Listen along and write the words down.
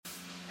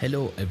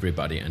Hello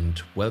everybody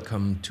and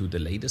welcome to the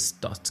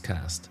latest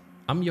DOTS.cast.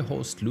 I'm your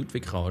host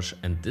Ludwig Rausch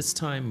and this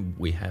time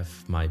we have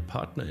my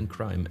partner in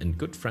crime and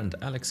good friend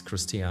Alex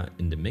CRISTEA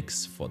in the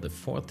mix for the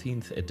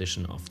 14th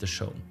edition of the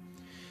show.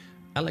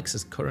 Alex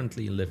is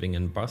currently living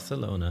in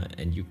Barcelona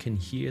and you can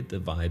hear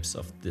the vibes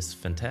of this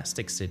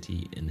fantastic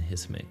city in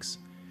his mix.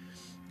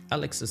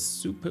 Alex is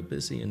super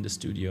busy in the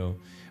studio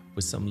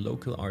with some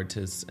local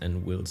artists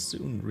and will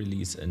soon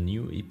release a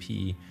new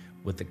EP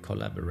with a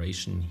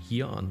collaboration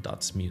here on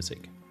DOTS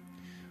Music.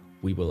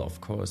 We will of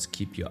course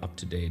keep you up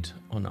to date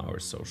on our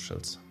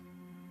socials.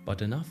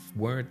 But enough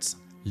words,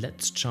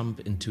 let's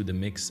jump into the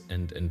mix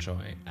and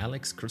enjoy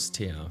Alex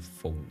CRISTEA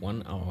for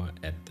 1 hour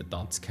at the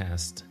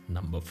DOTS.cast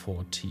number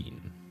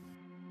 14.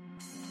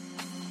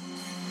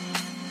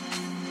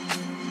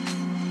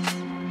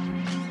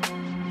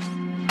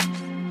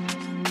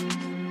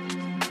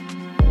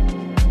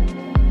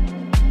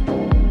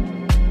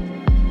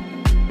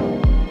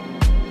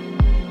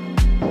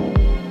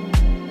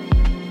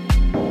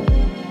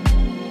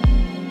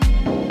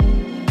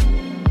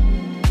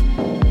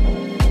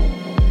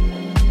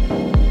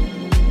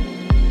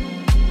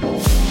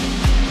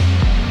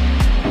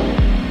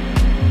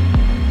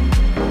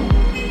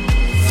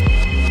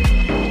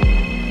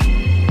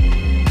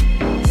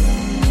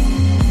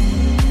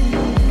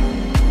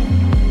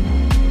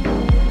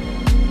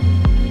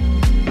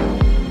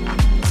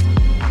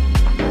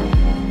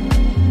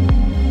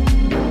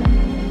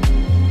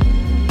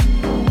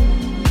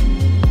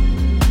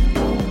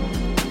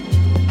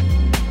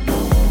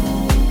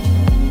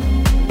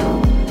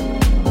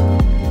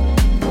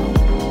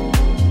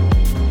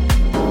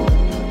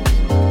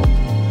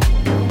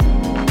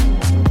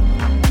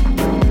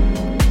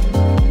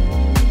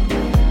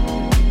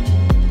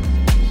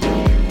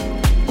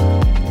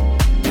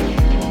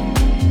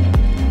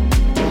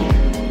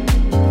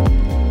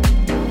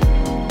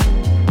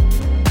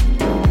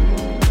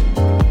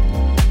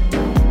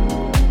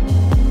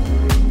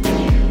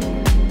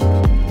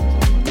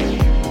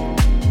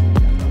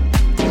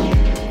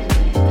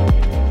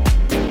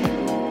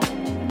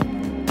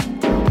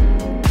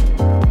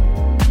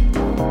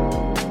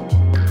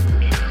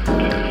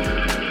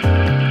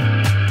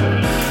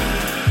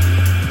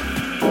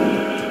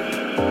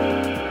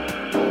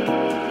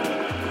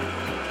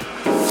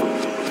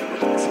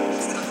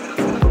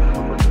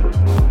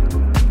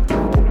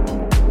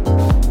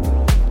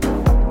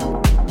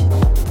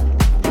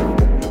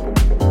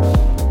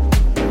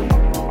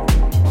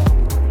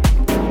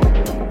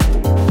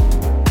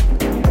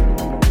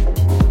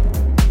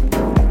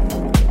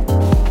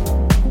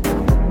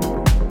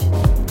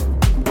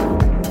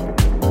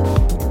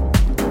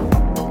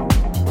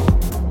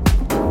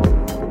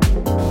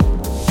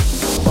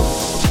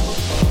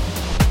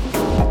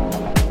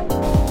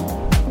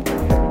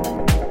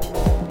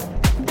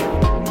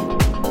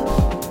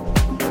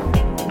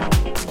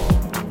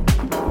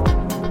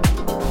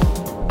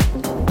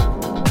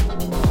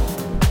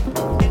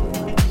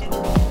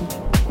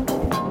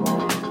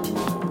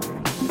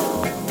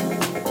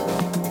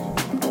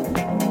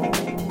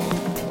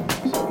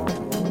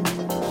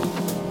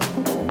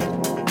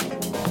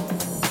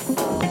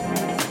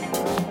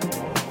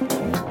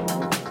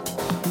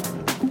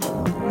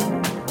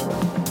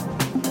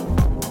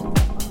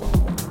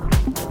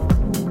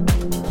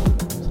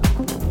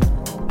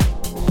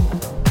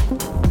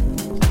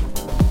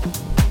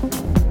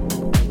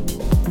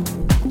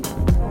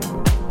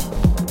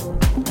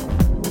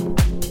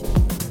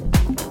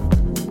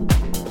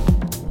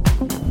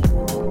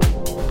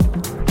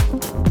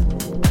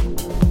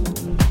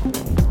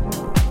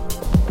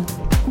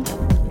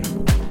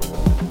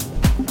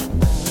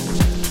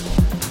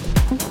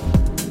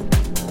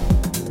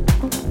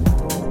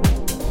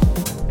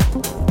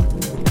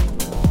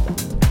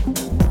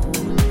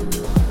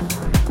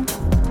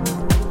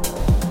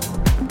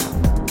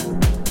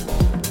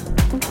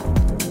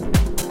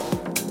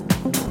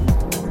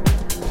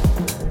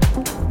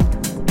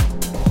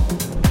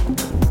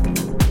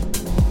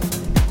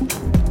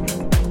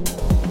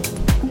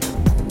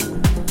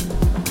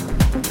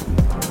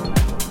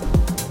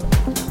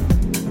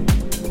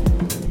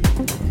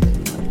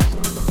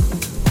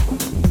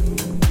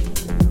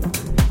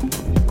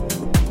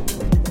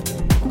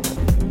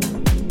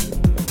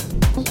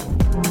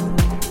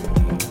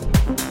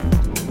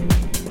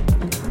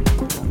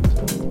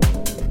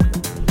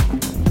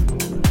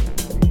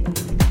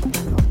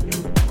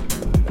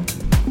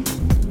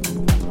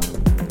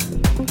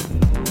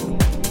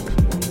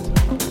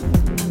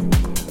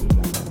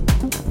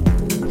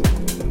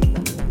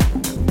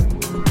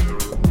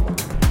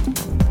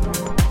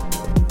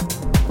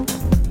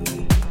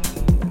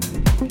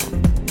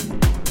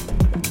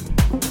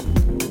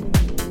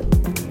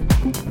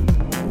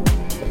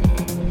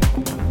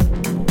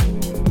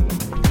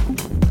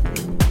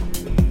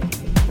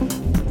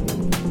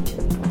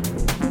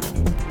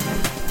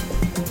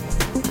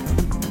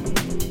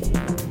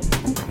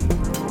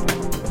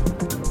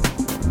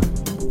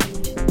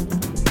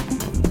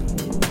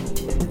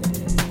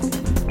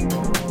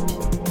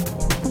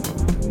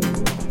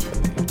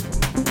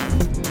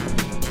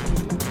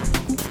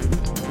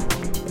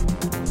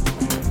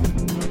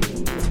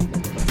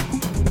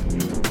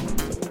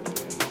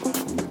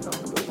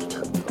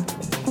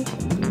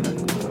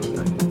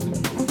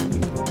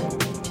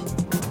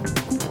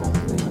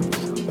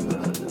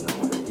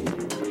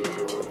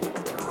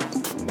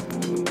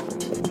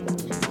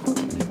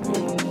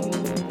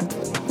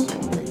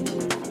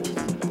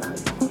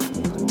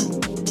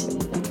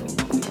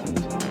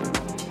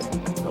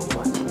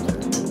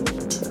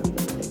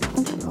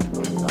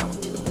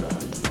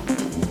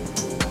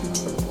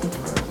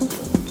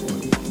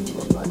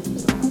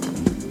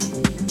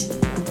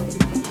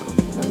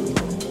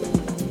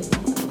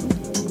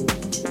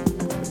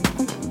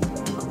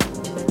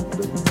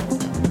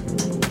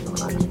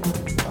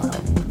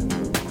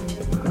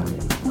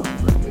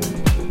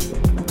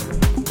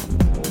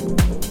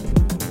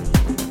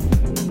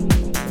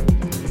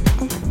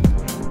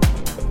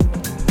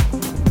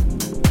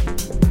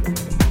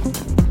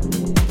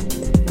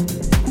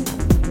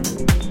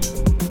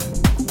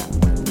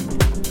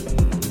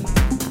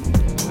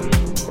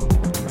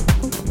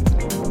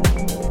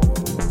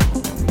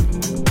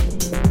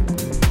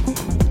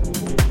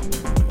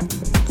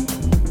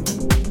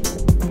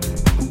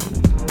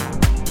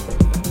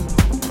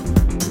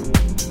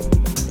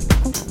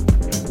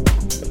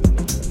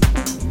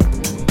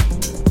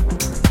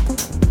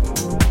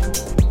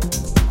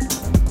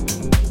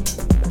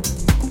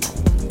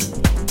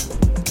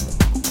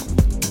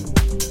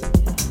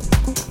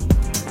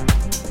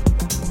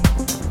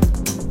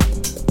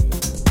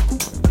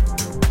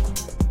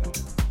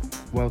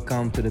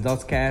 Welcome to the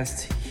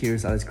DOTS.cast.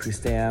 Here's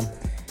CRISTEA,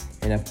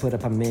 and I've put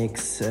up a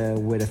mix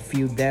with a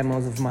few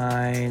demos of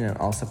mine and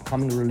also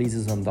upcoming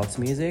releases on DOTS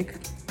Music.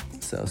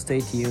 So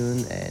stay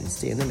tuned and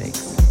stay in the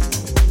mix.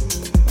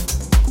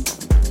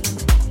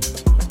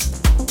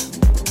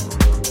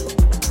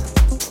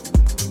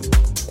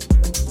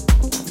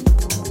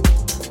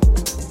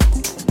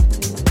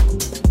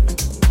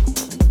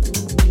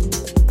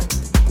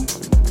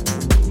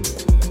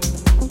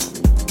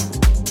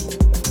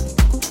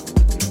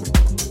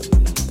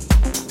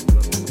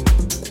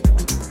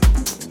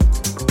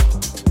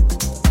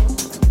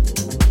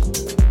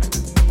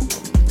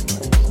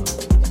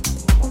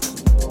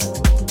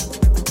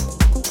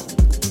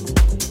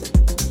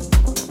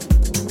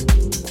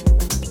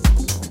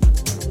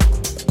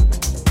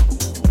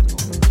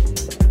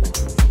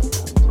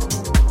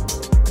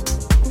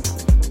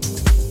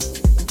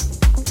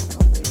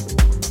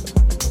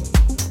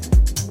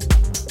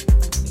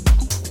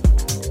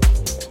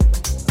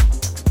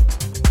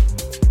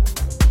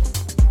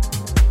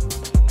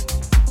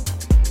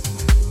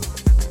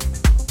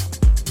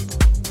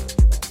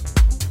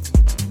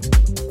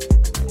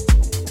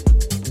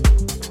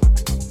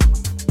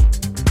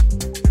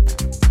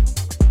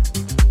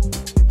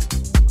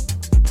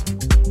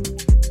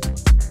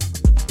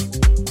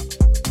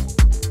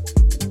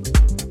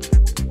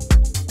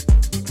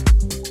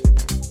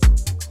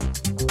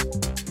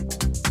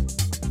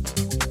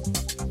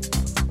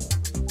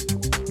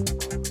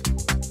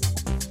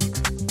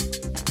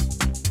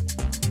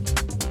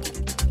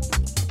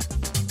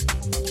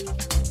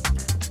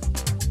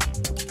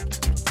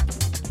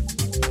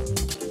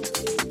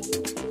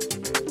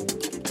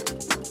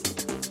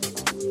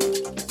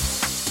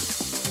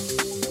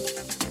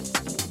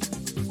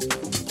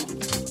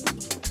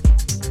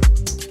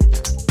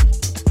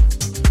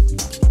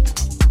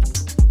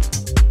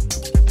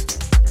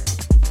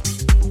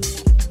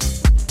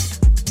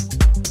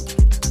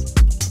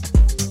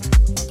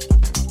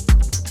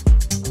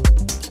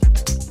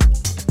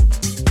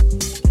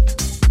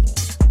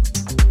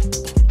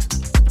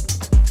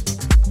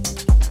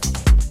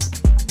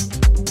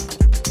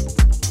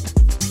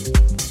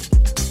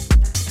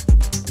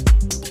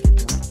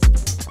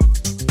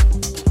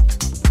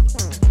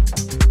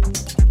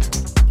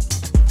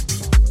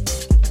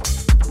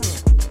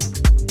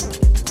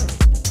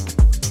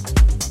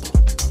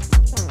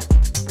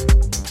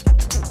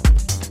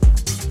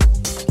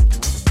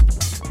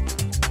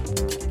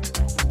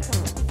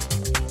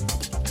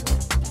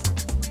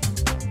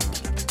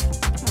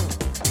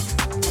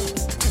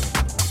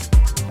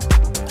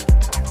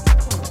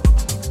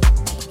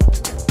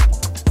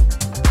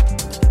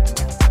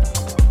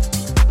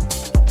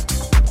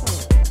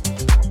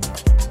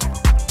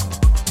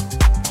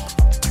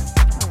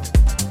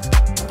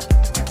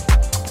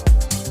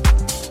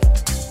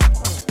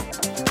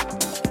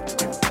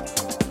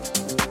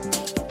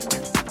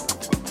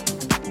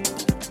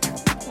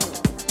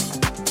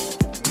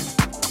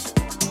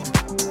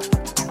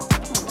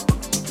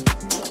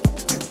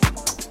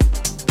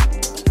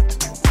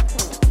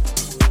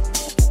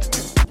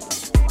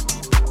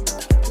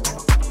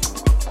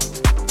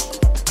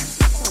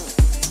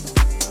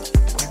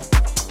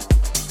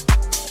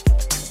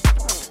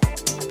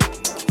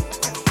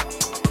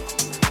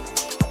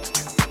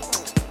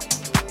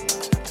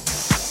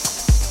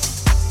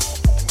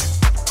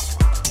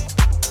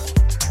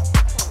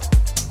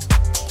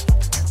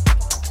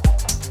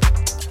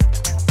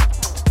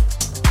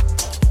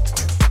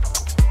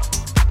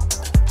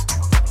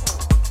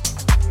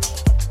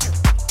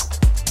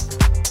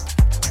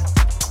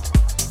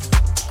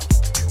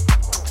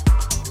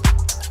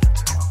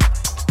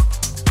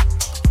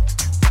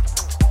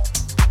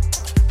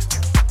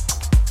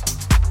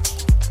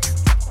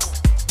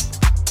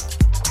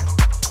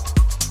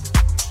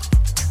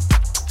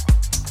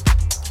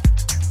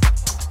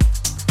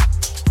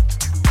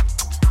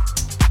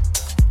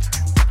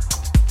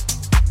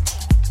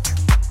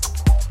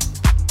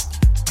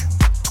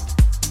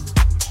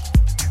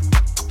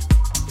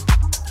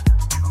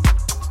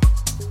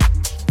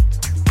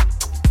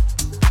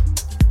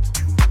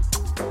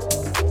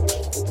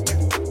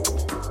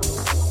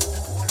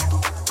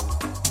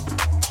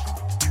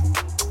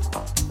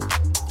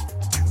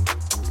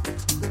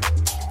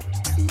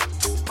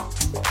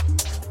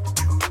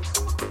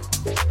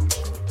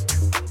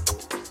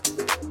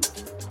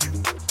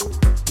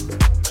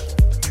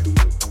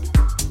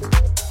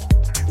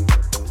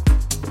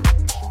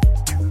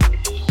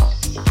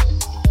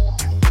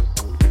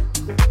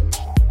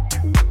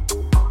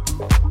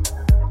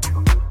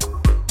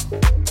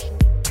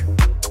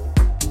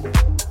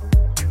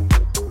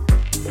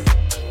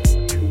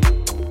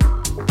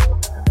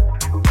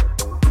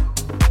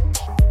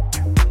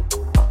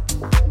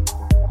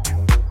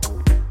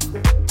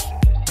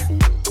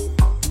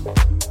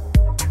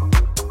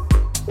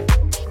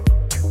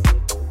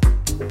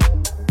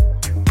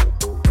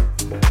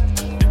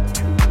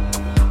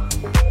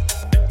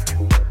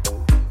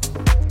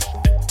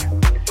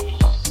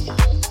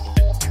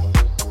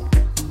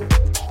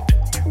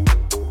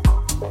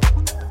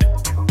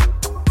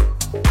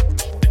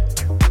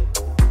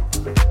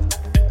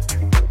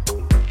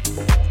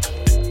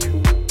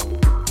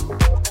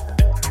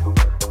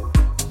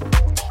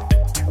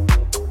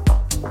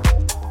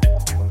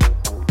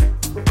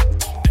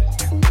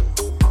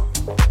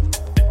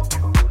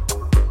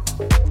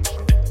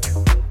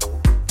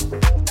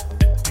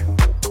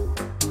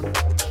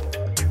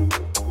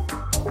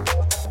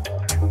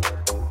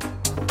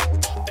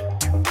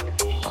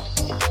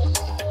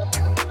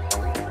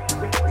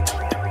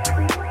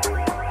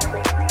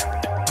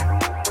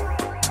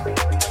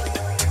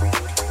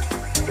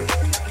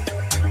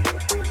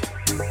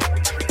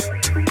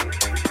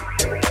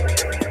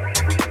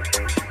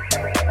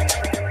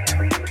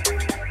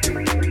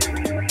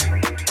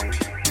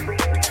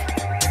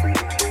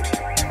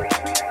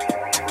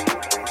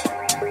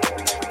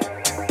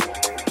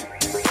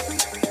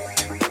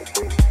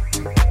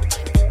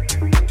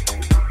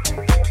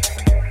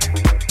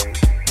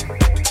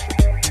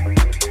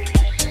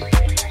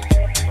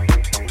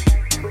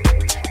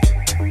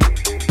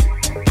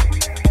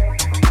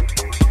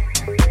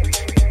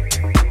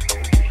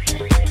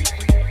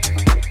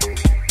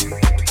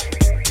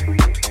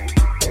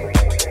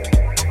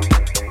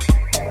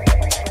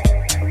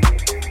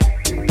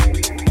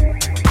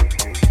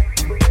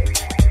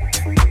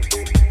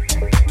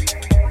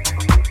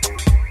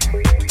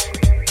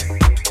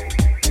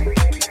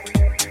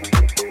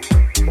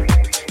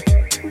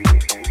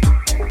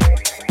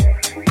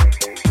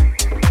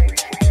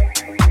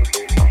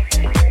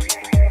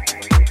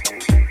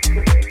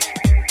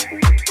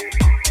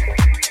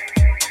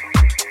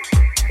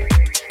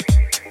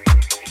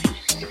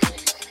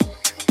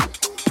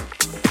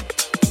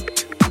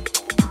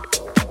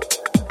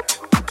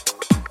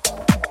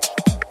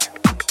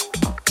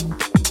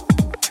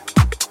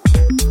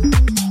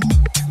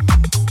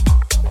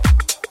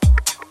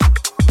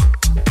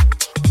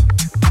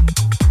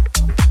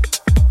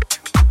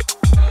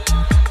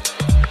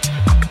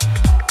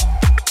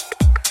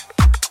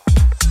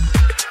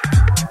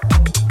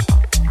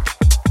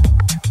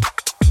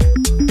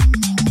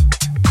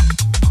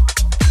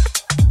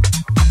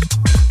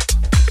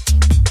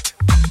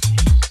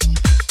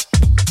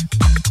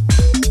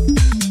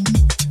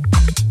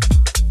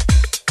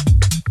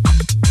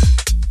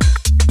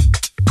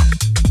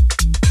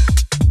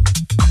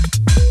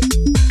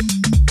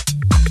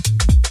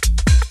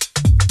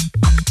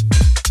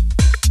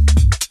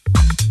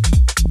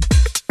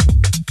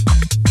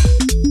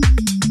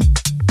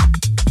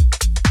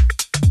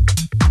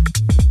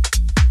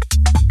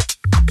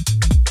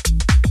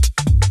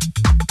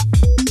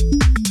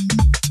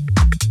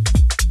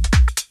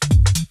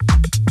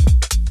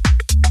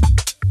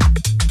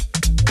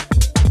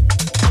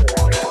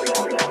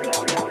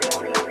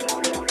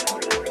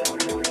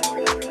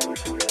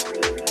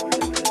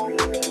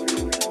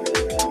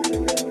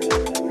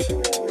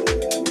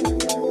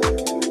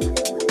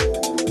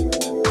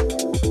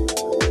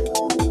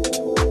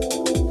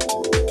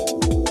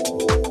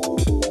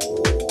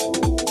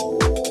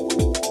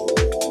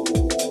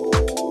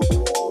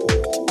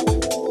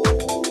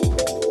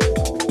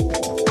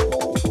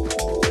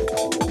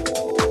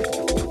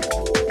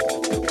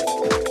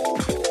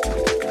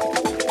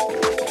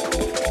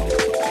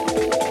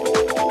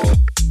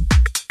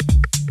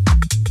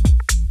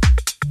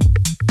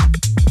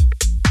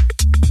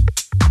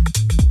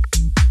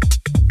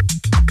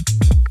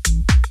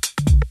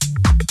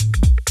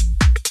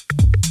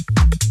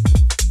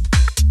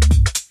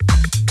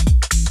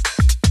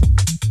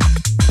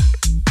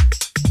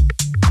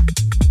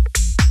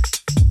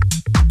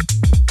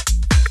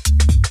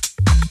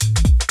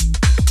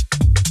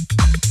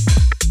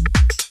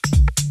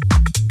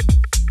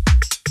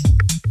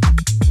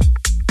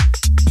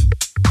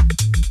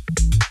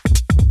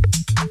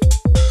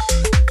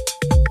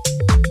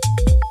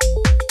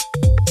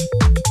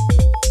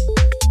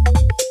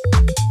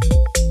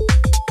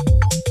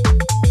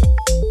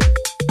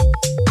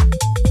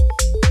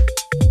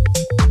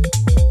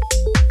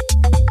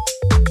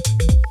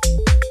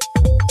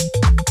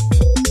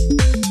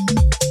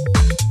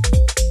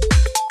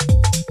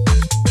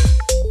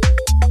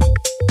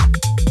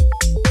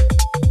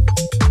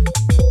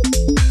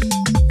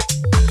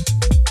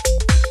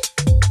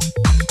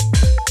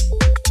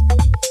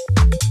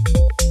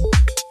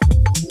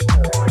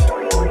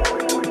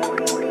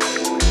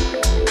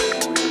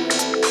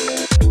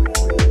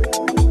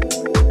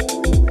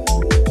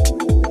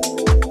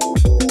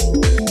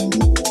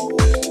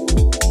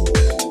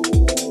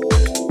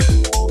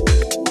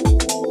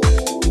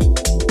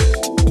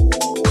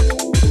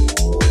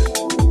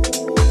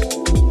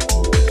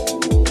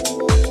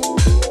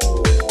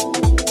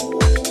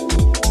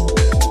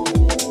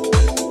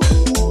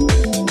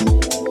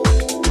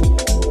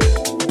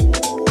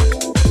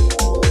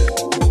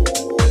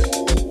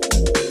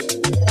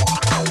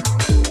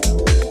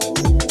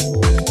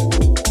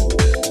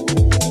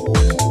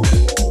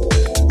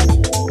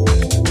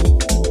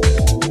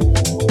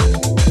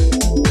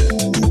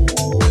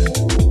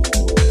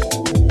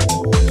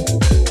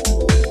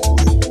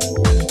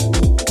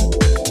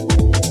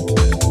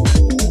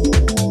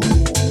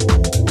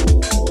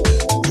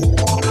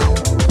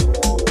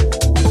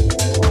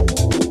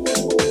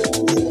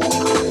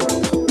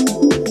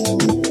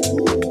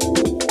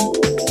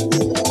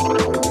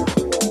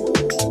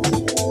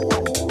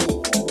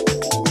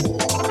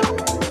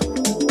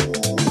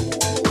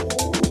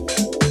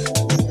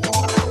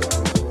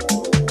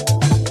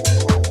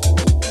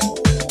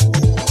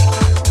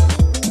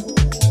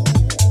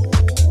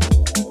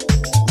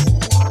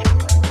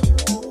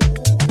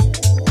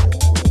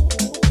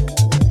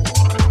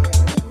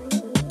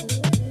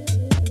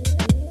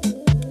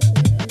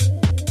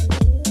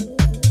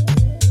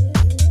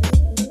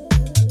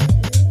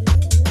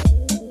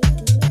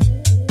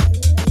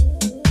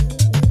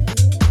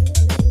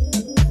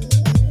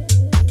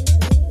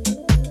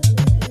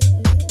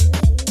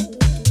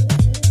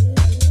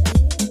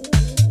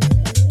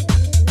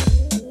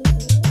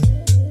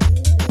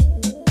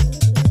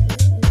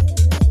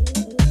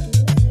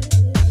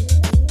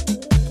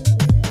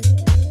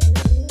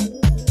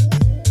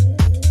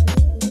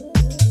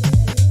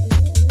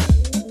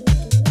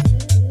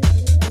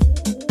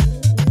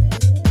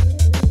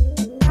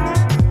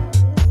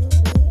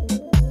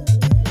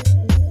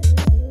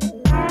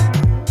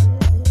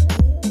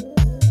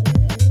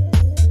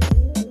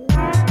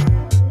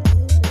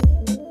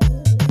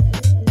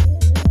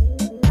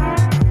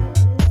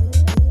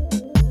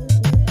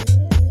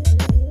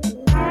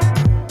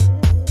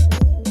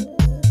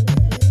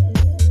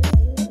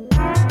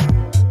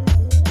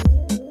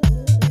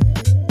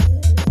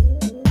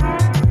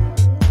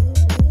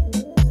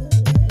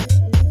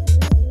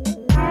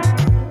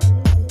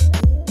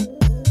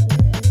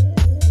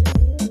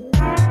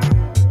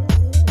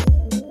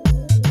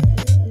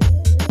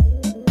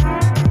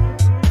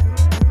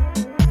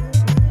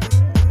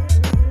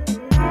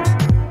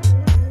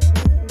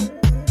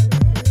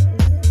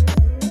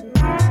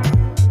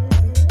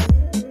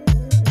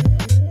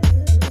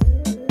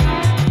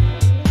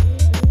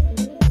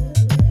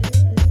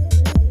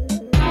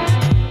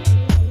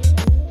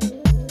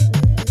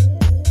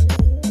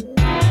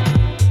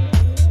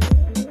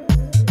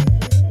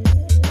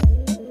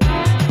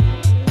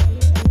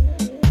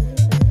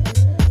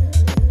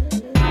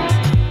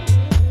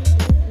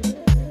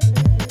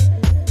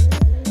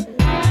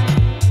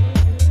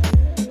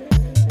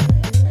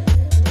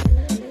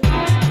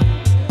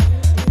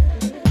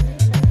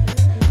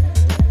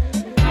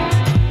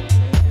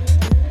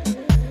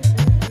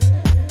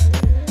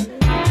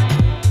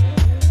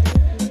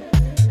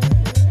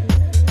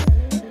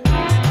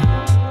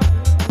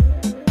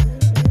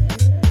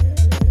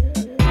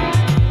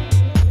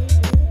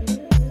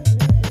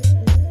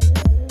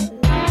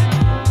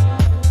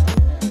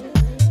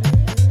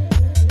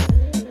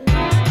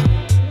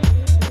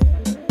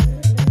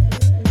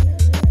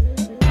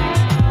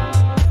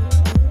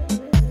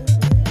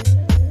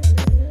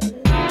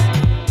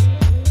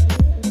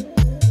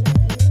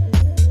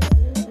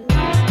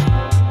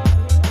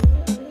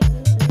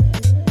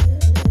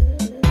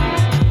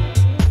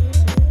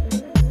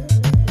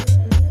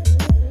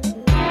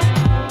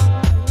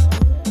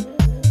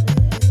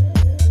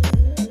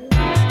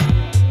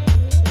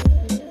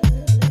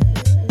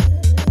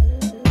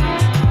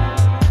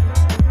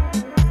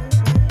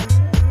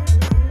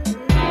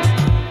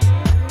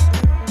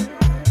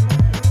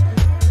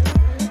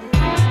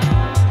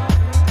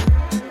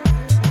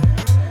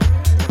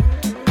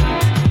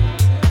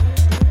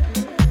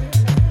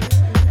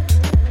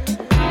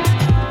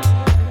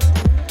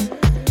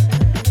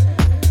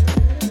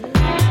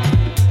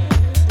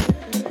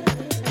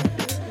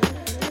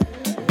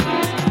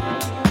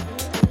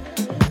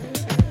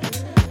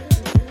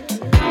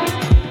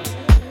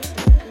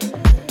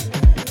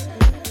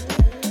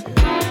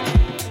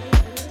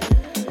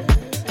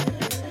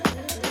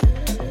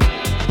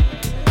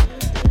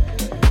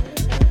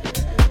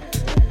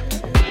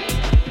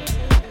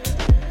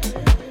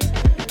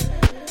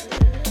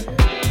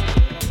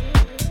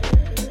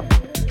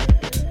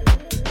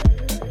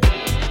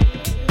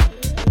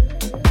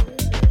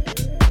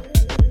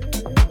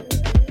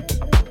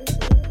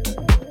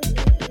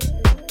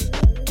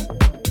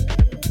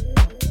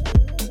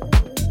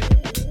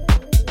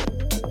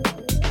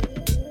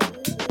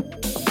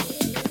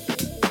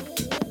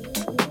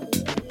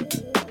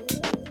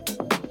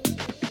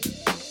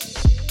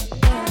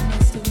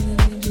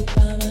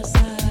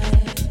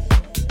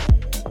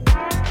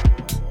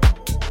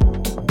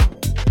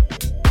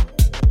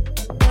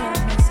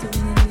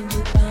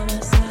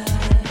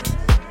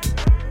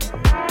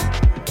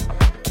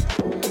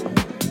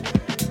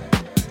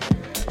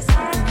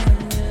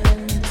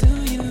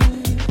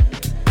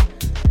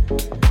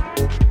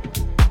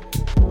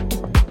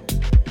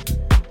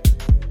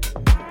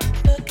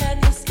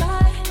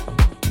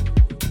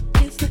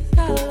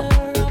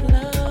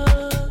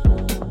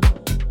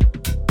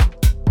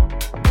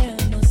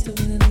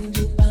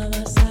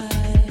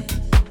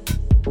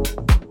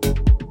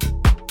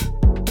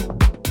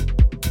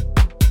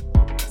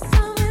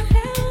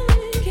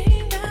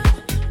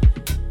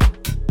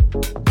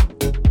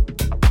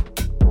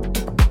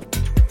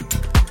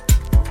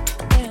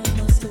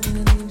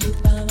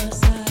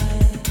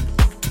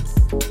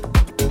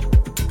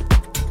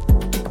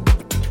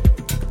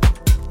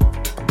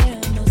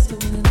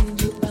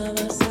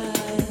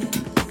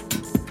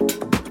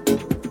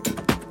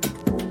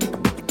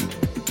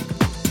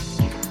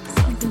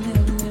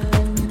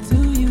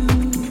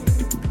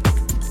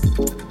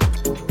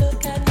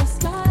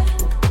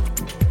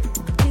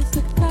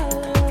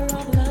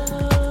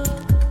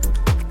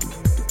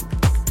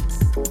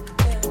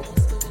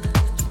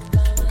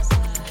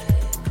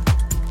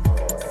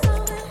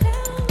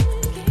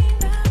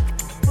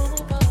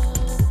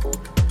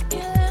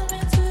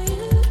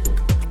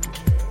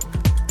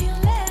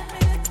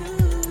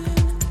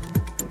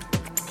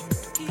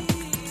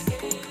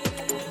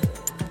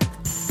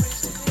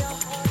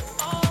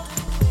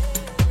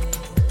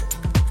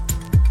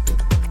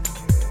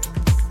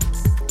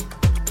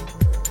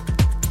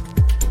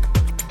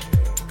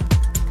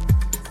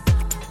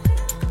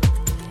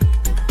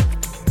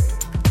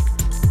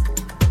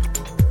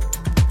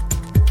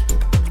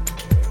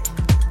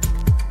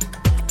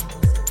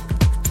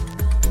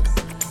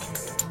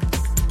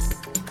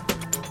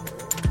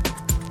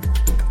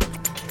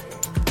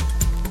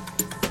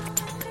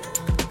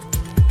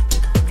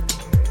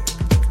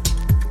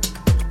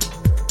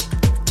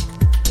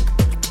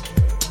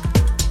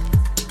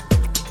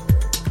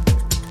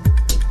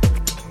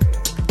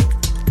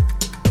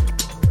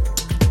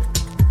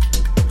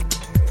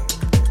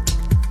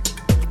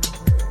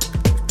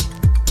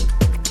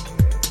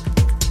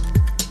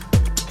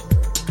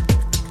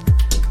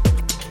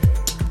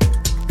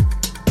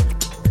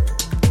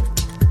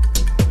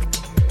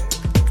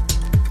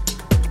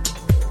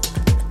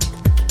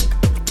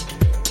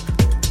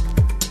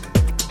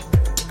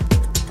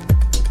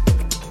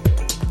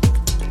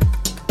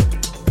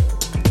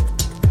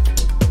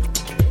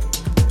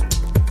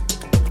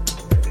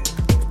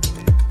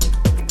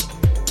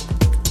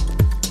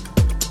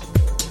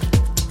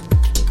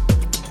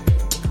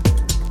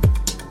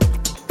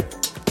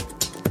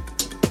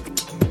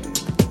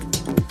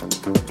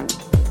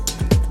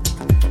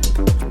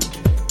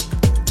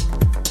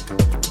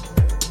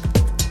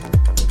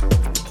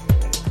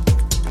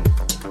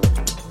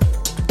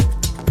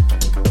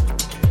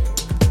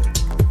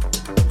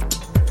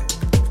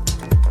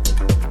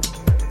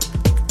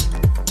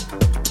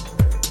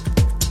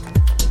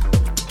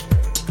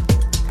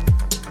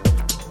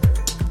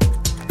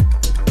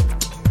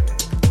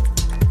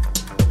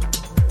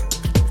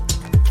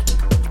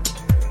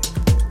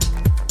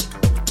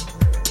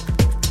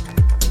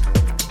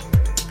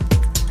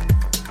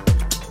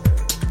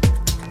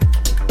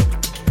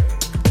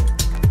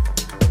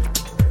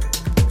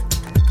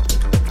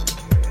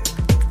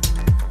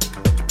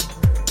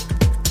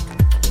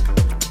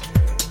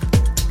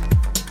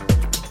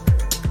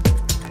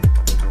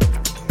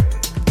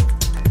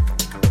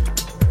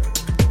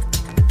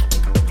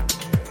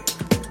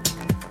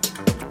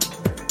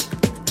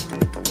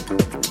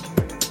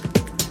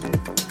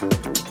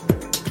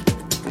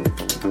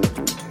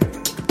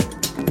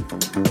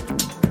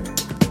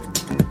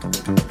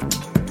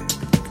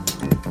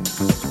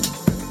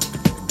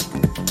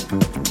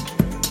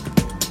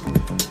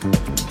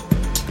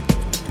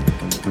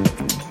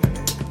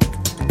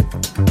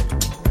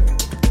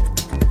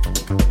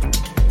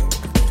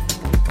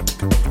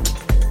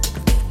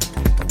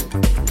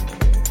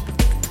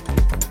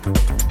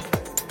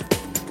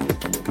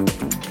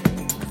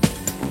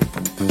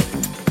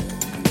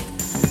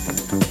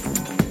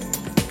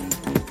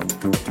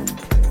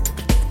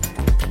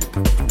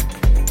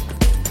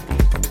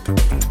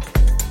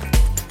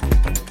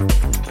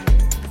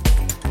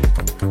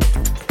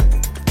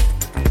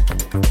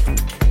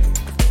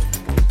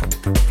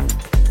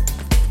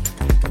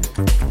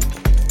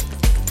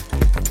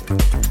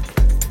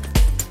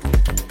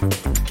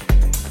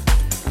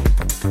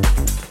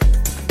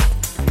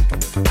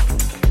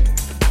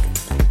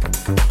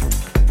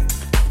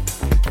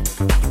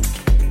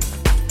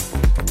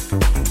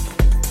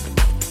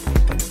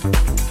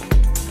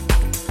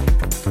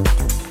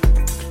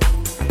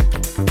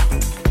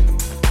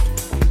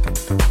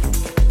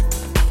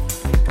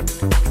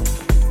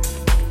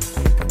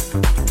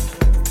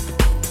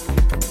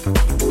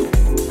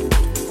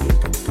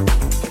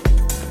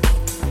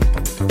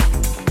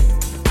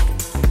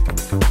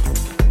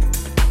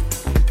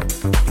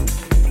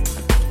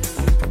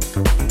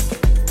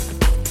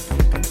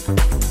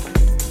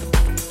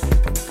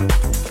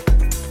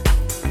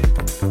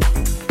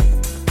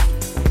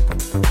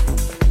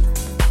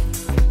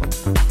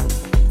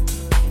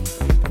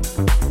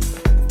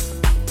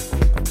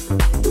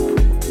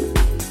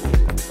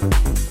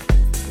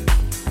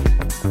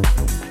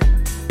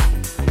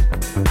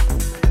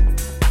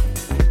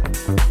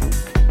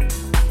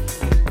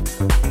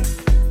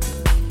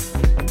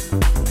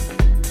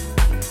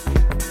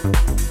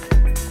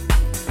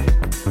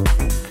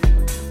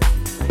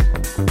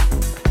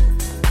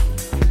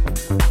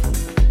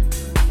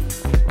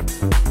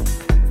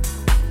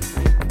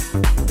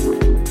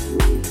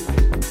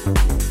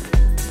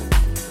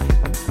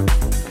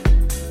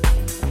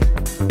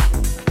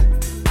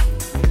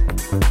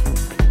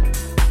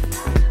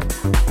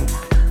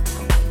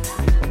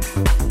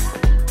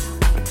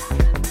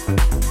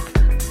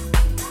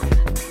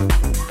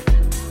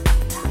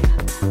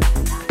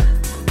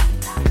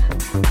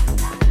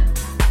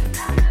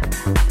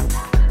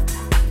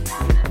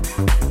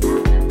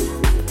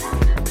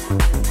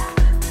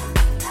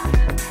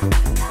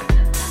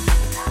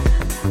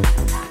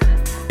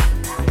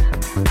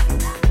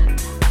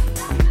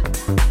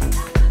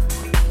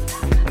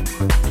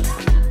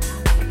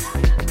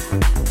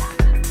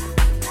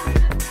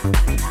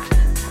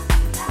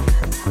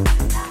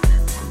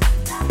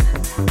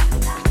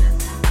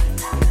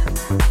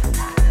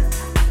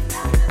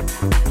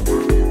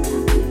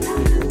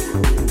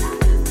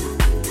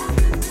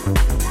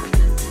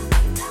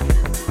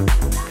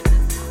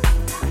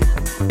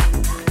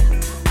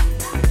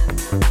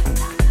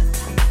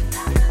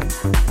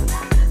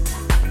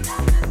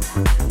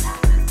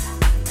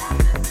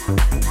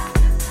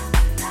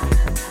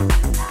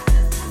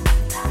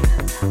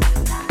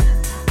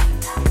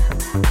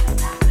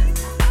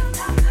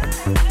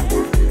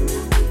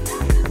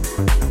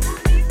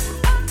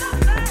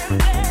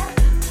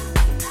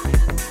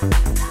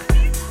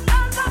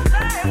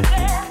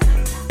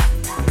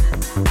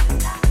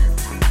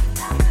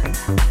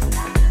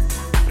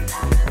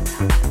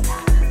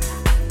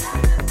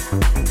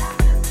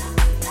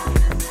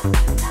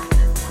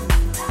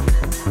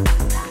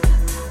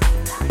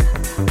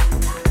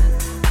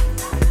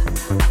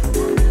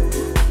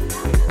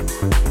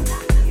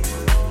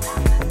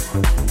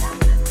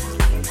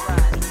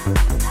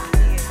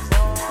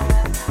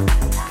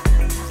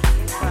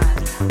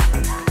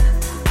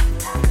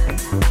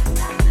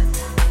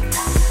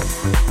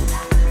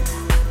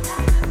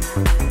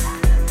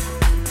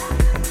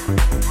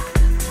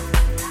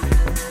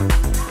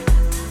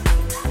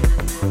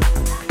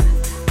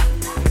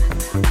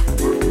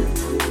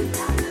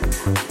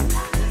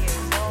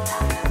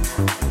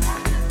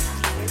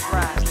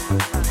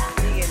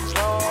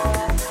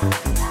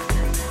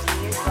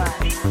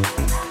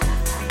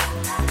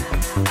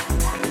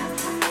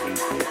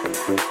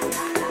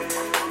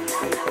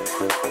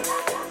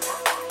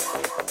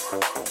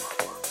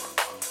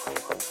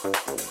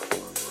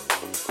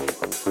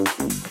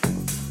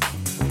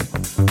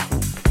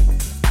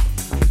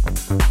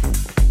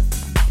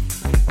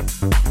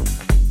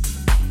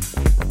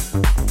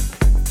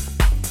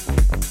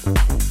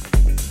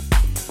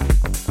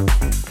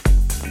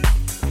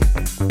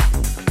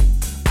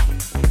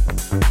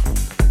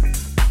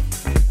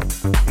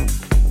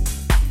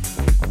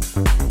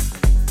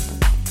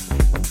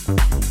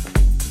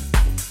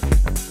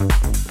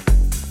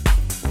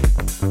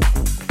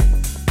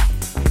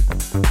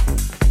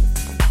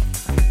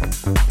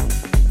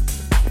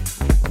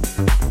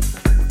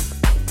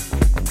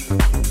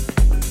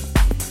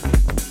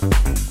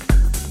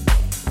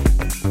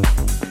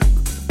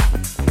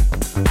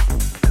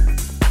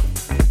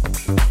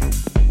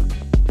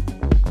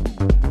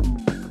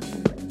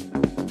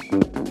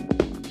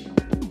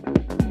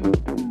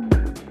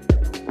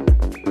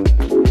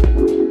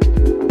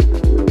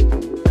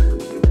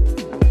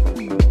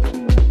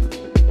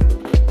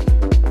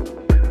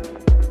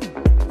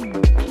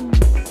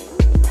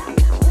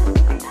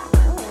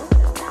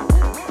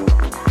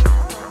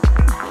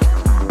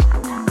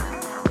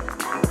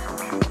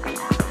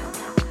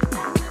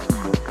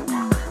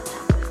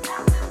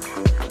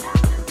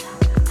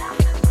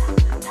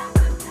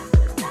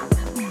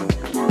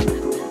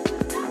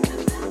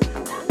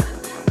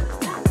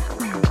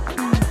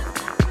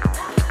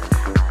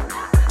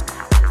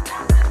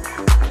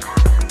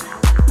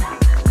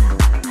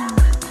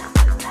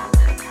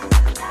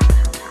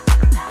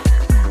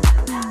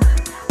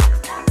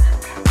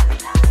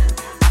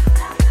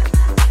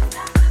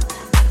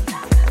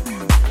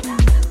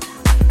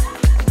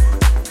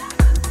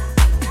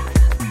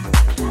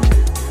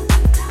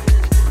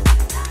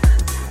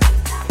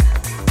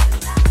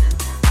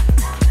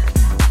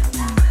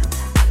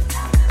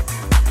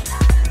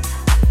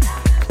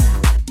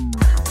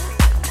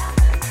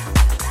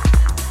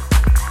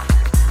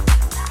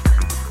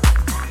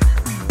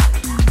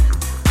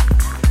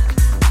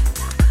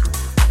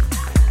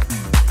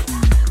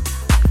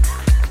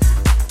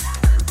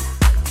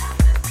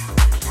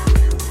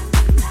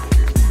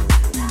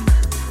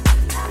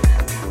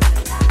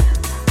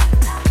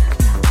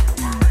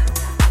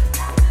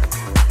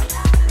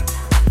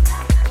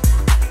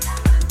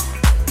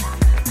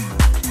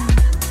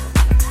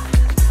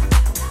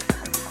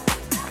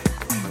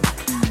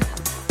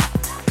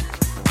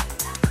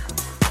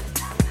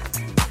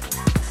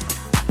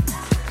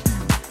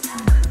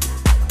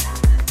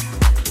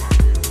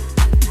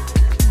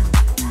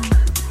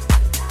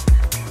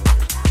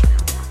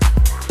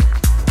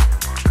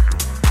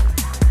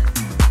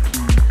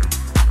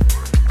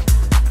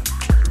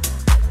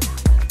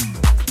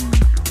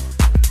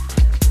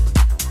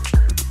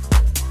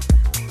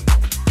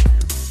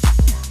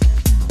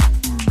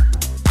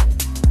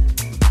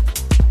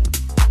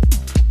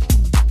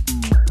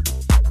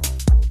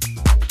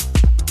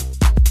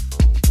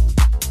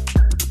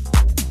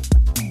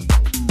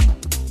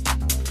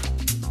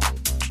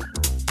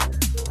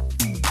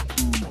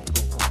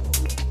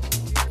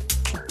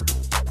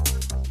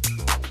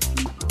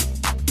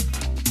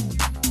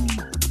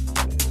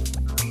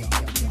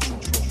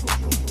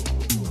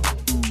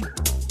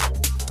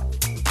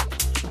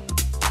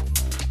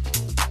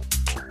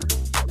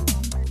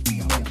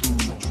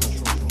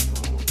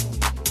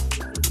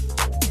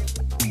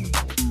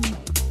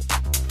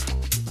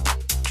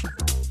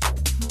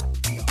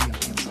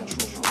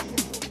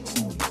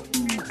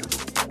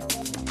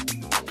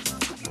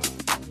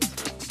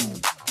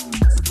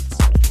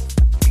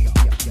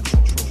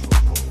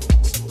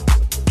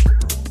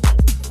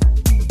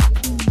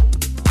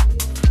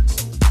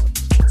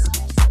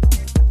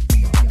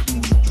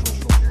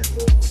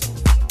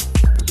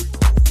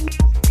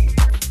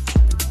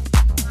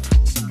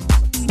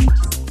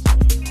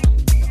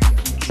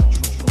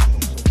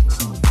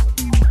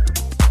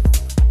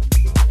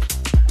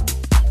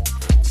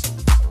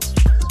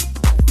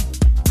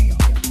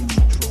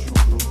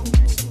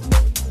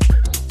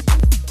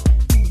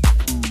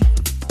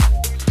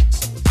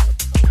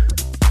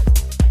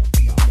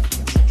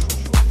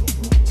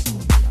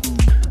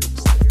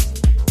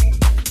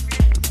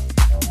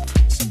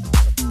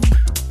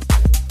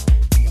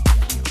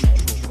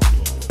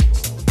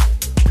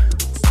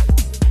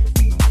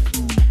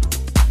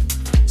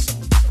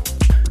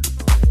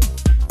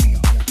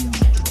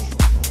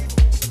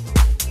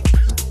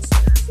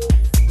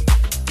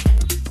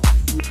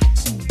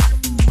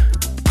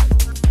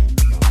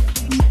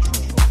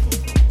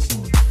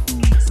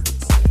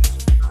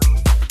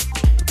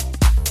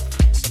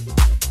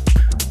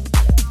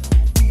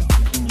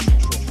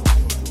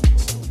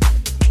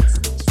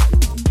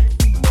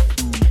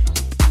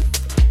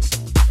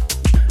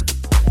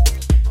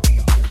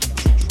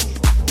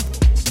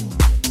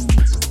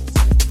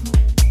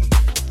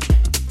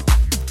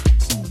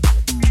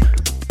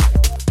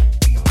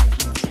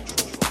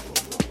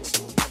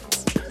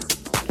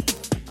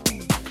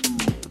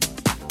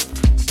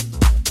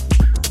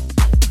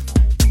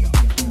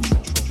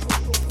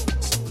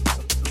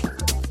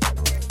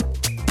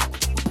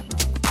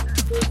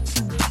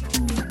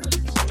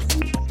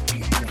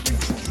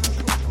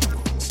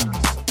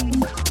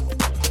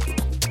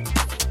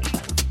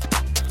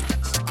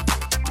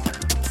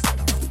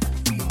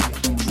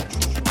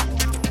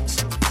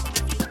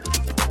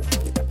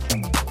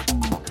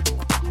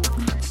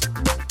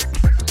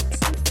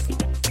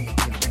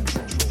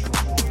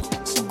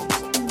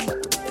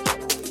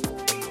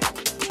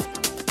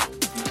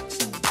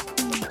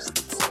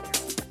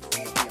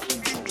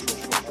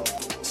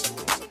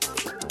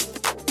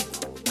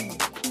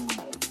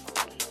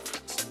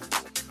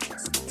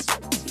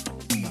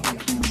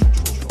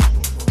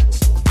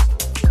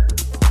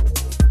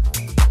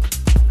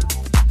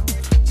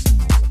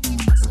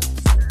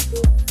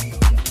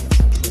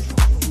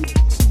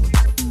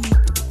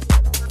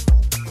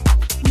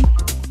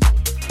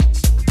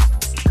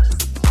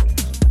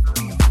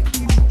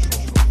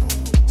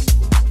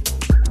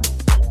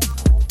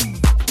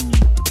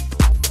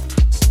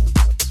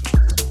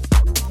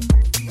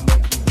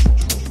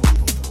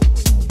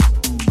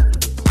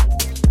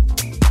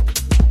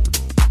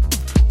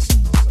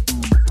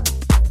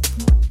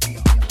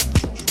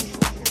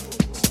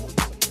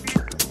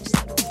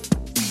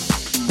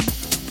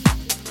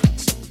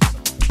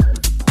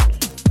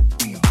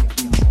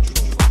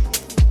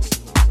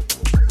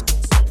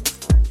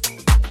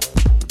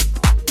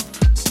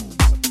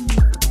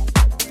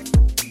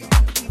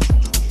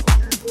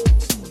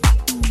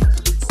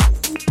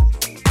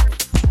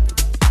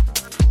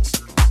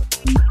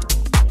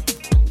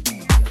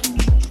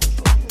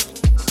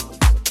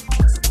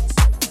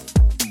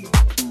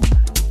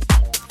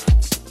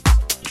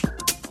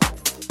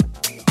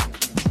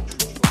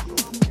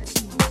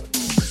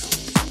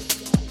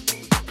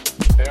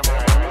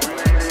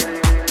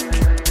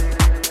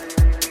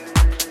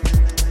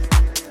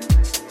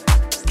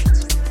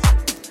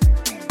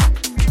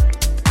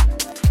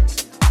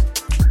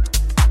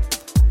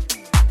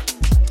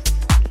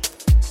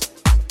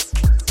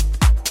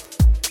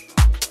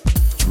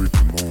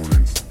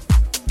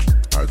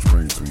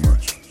 saying too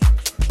much.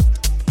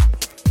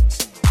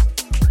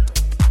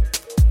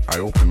 I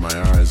open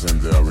my eyes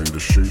and they are in the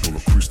shape of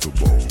a crystal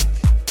ball.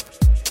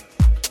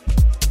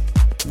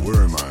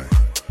 Where am I?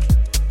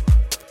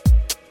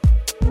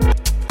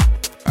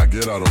 I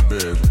get out of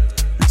bed,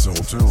 it's a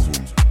hotel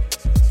room.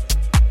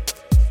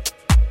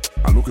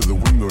 I look at the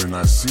window and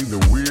I see the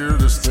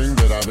weirdest thing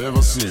that I've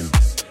ever seen.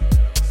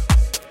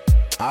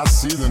 I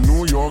see the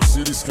New York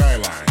City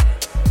skyline.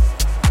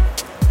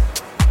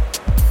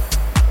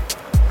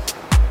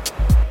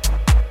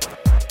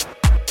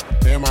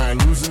 Am I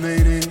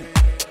hallucinating?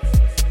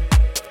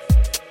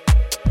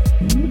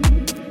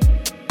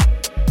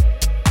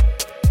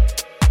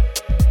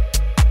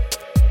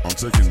 I'm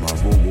taking my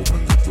robe,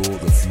 open the door,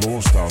 the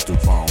floor starts to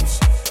bounce.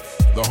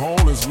 The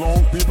hall is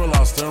long, people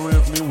are staring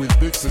at me with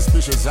big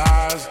suspicious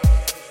eyes.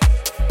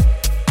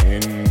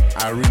 And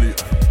I really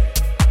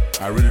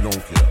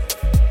don't care.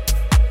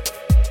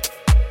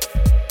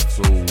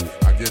 So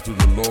I get to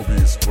the lobby,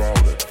 it's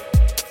crowded,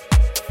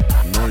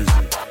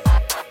 noisy.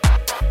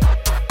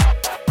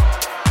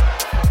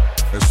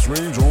 A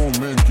strange old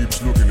man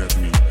keeps looking at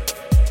me.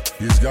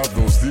 He's got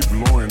those deep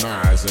glowing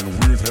eyes and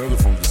weird hair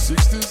from the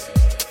 60s.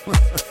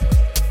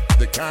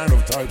 The kind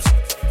of types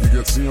you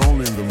can see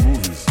only in the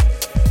movies.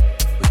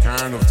 The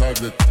kind of type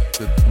that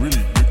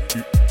really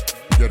you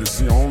get to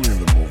see only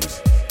in the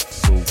movies.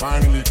 So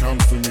finally he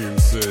comes to me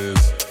and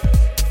says,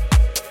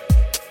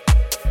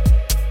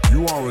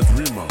 "You are a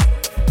dreamer.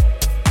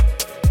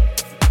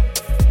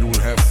 You will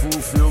have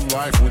fulfilled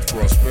life with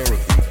prosperity.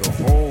 The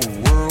whole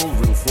world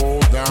will fall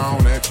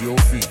down at your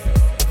feet."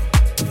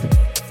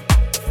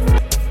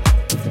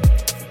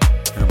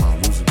 Am I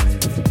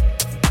hallucinating?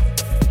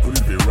 Could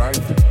it be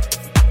right?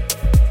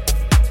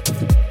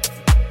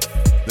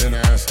 Then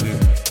I asked him,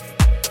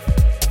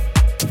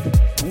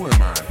 "Who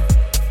am I?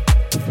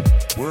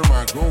 Where am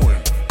I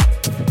going?"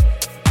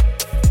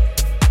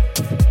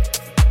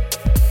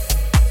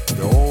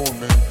 The old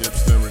man kept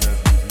staring at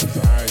me. His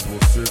eyes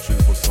were searching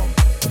for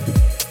something.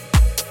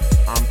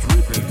 "I'm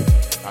tripping,"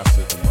 I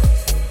said to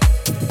myself.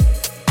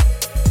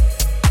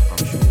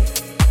 "I'm sure.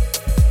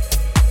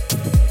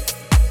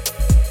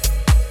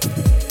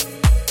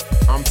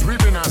 I'm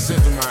tripping," I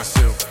said to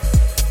myself.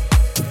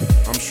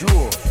 "I'm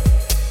sure.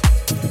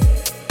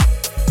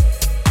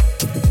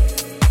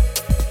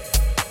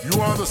 You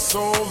are the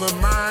soul, the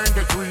mind,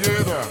 the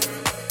creator,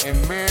 and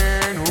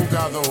man who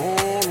got the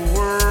whole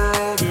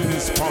world in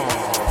his palm."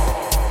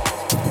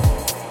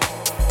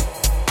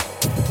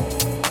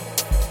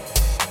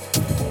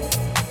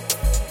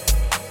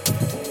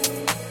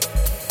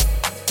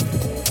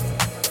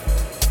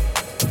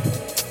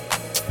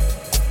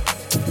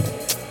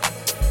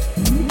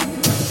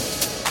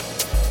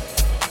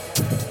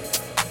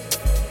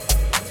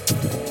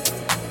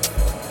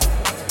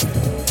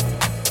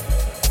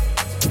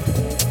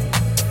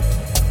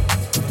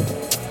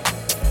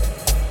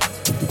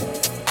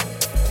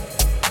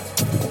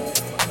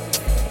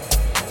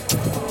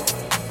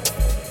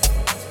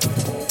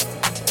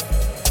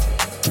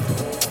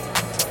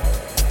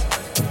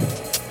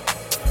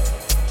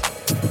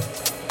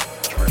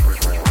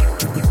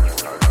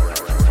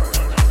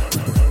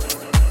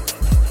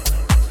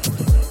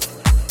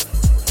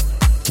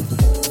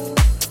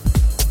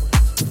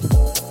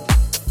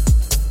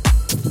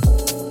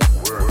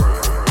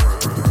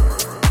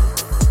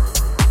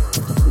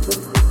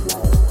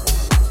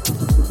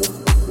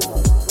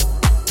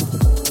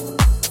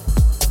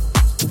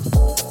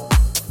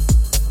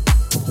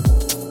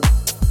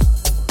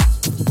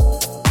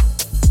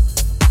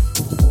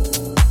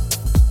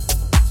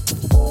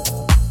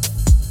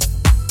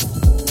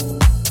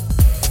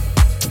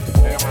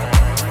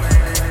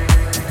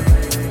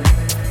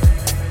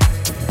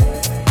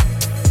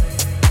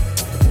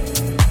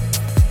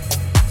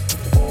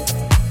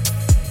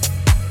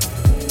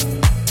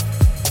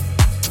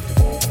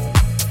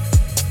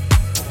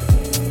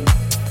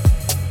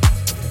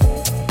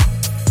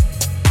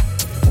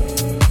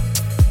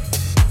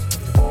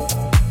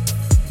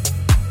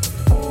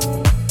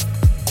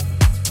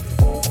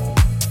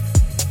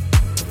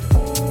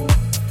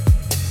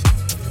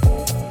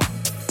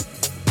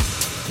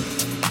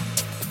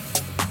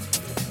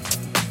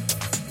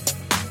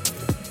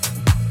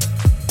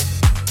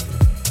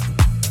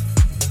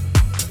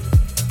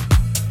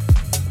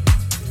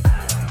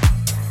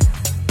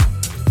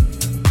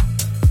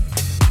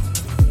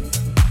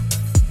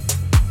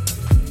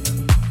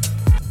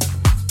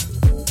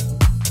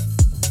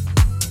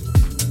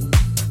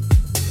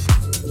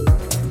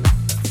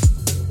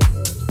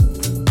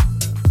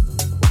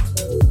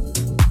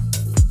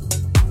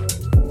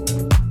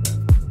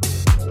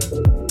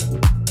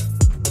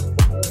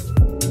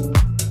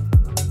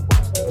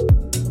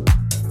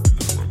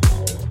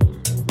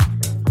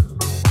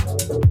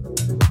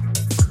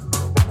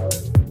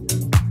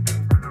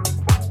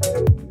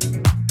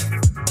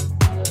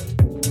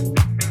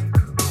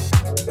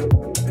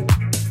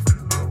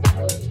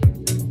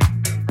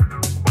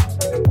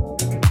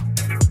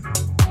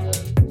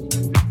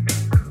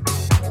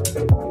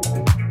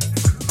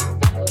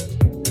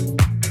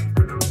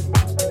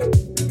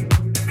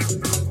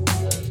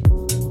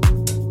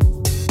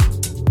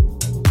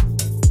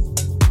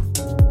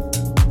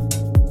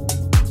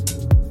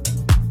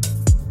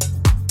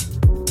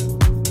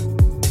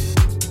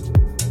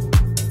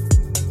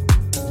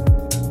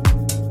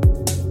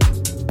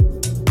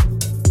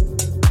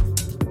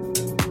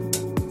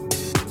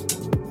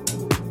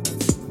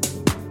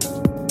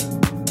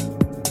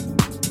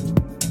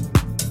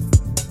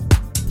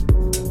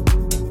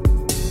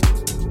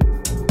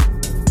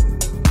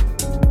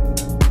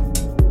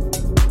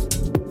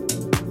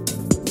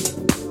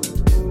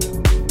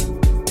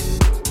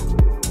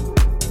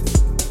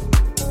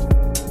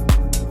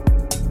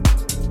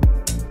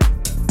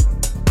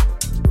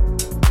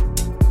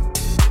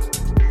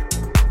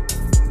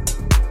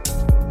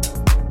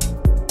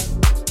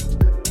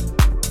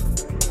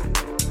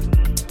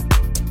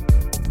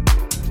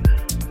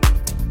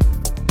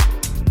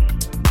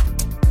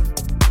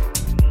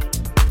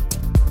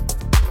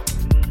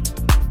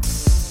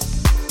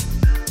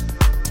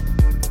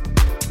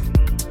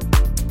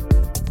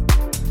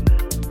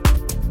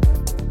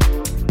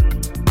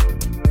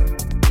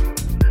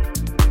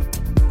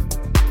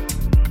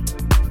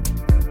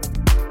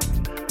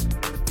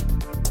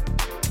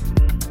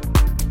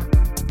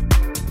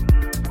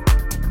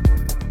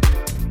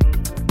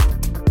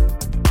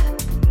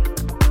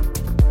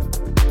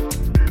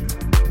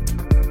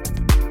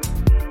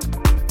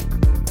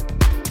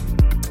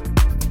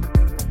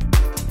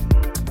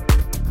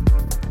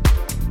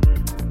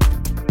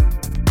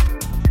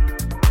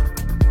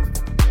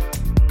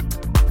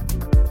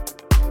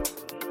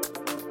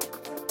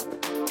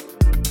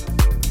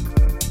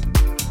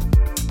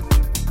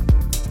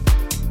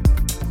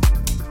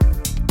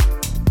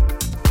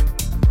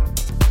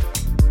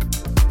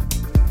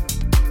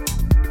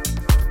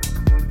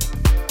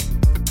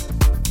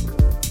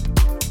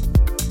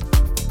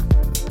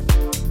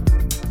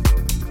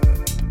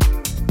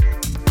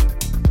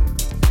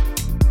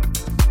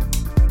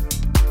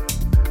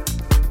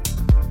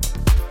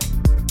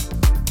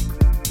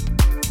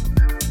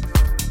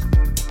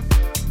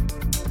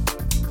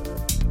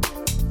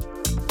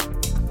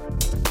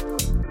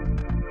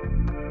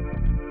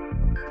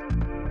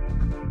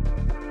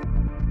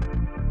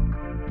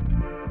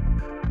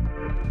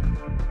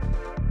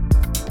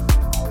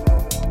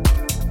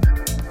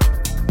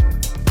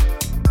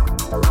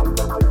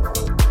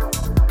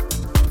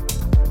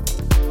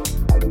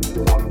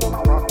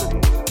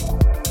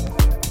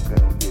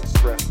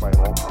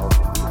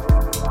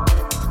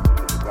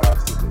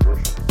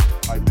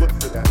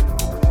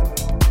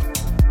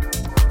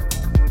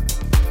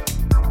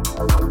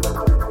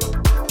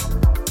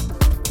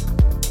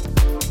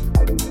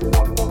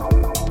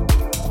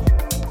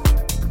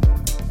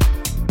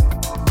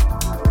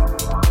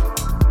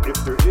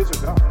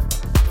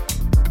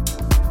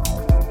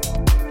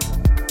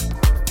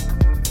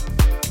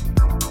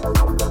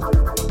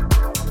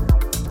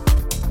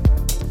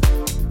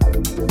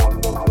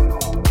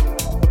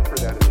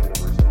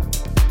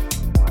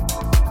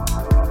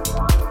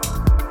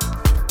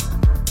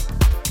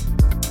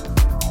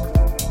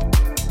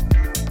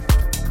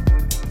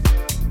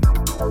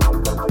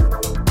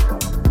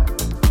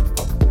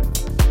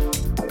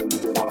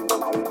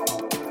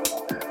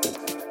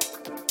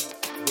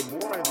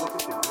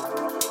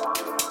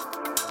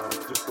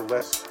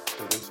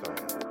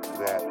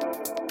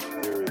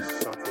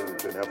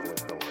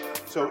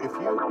 So if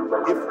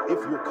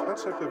your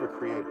concept of a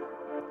creator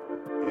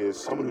is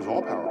someone who's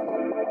all powerful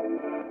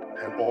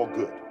and all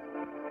good,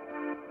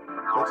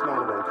 that's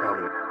not an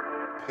uncommon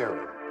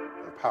pairing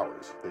of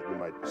powers that you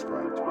might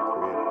ascribe to a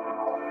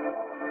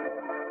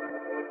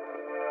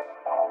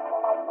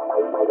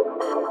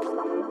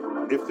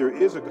creator. If there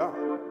is a God,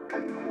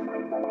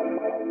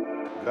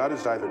 God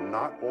is either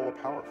not all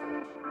powerful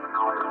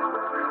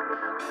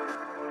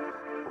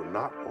or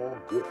not all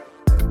good.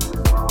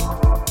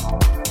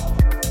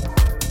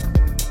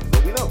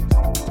 But we don't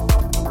know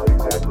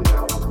exactly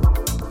how.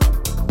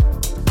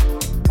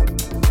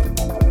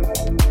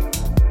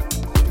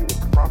 Maybe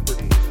the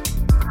properties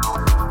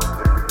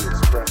that could be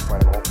expressed by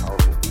an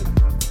all-powerful being.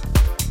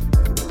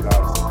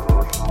 God is something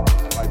worship.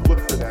 I look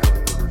for that in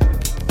the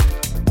universe.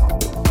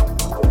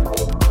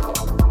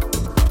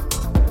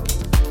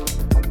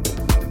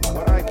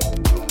 What I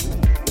believe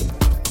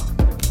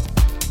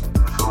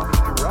should be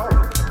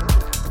irrelevant.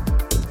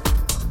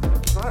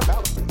 It's not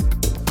about me.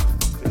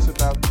 It's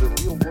about the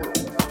real world.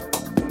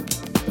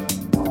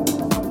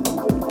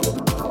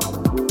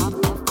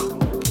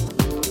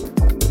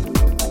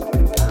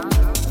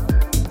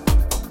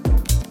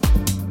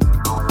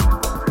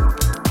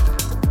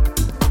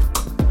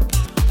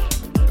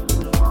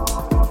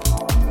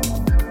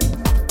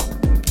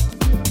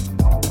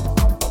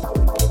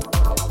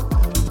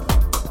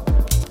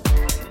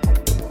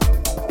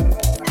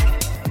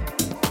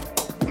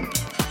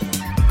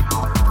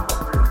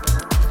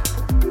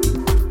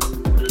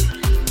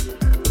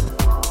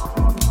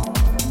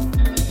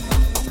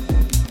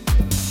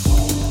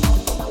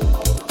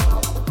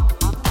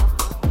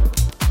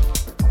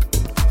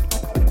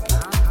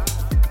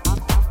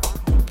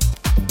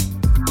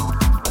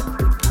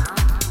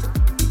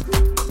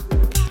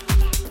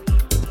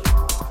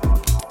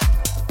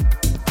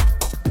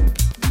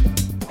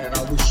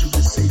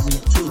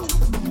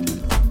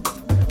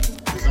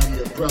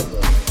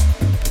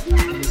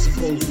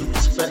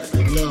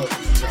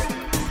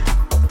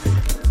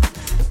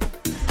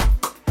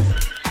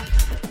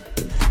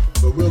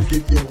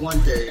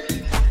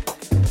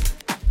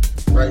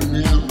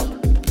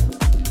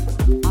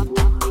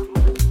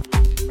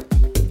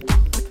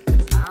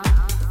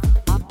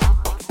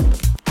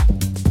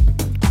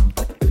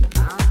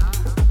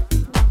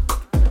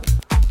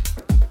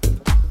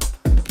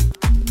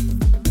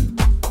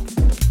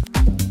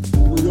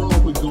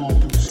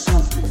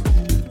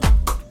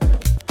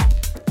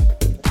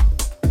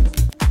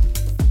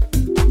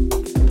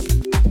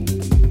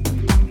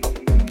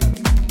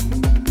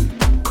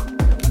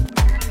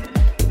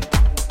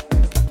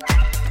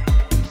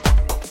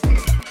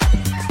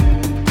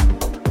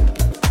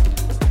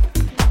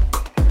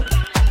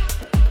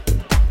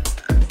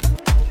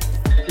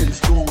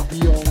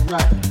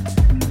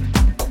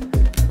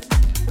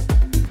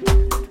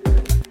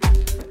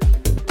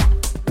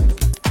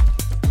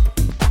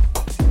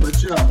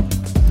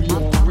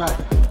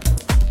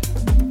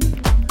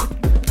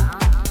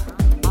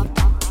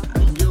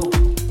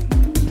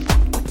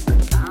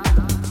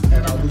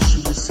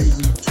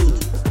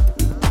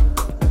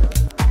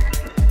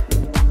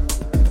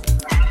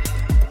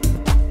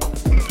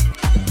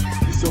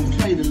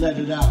 Let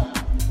it out.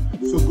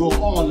 So go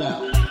all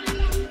out.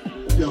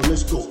 Yo,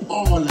 let's go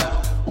all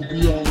out. We'll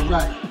be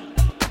alright.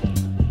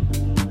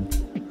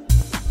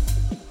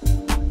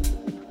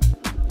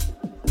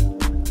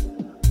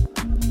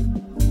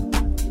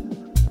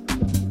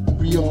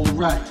 Be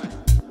alright.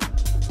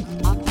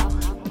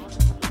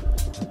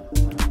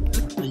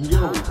 And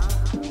yo,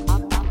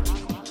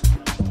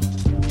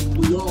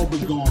 we all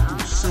been going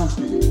through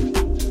something.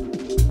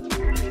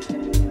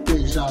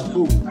 Deja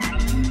vu.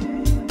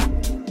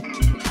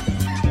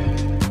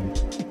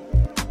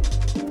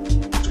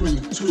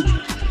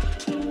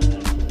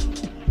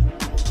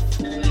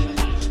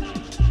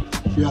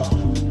 Yo,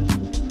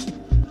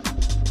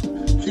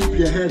 keep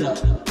your head up.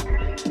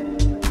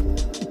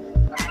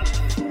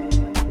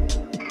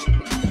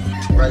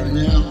 Right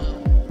now,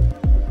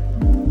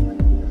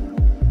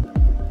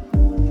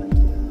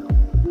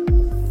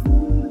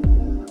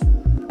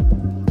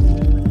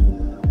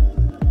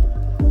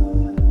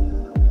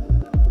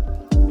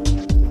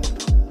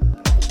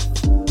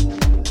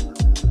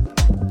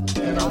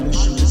 and I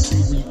wish you would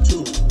see me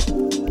too.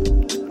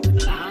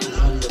 I'm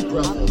your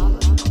brother,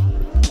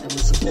 and we're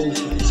supposed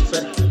to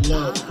respect and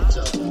love each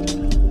other.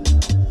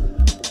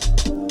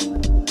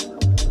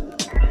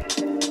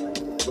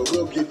 But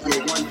we'll get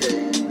there one day.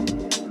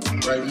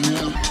 Right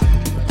now,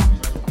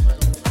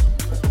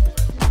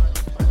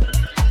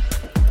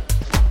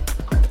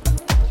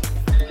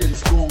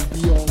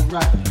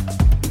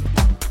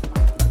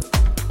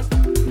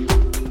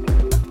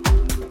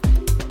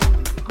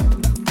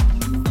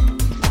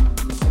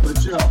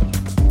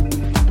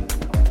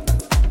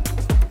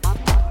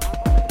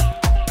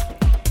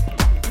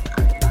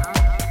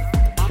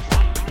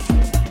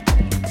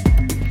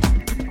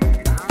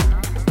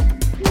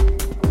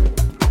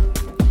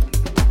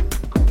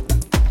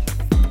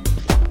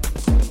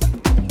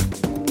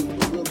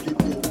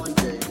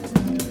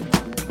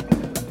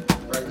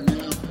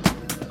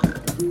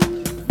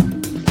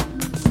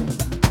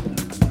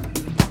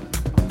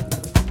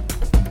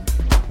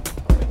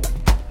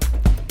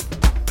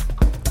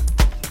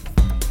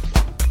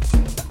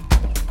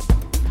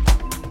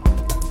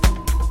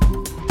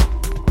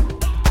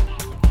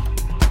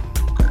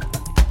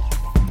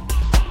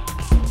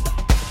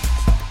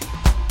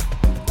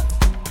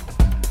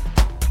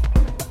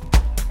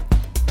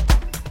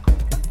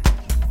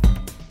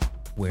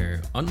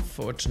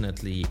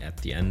 unfortunately at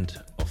the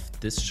end of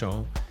this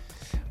show.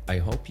 I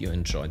hope you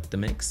enjoyed the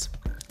mix.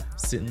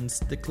 Since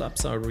the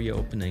clubs are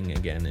reopening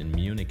again in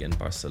Munich and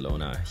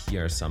Barcelona,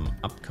 here are some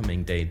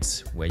upcoming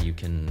dates where you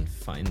can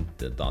find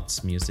the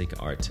DOTS music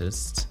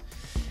artists.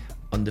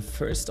 On the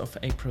 1st of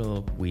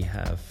April, we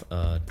have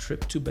a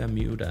trip to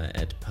Bermuda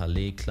at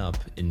Palais Club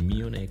in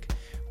Munich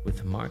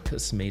with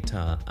Markus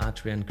Meta,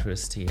 Adrian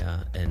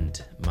CRISTEA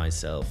and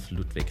myself,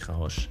 Ludwig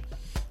Rausch.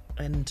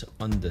 And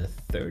on the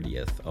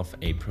 30th of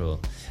April,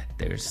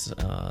 there's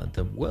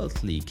the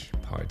World League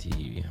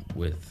party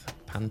with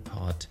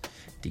Panpot,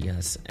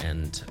 Diaz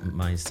and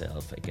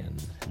myself again,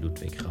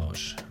 Ludwig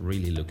Rausch.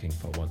 Really looking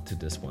forward to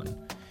this one.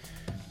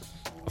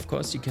 Of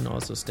course, you can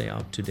also stay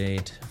up to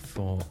date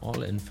for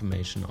all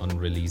information on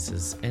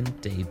releases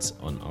and dates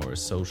on our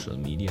social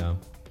media.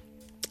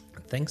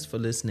 Thanks for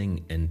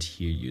listening and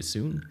hear you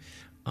soon.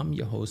 I'm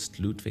your host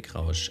Ludwig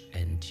Rausch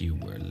and you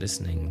were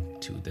listening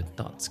to the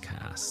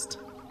DOTS.cast.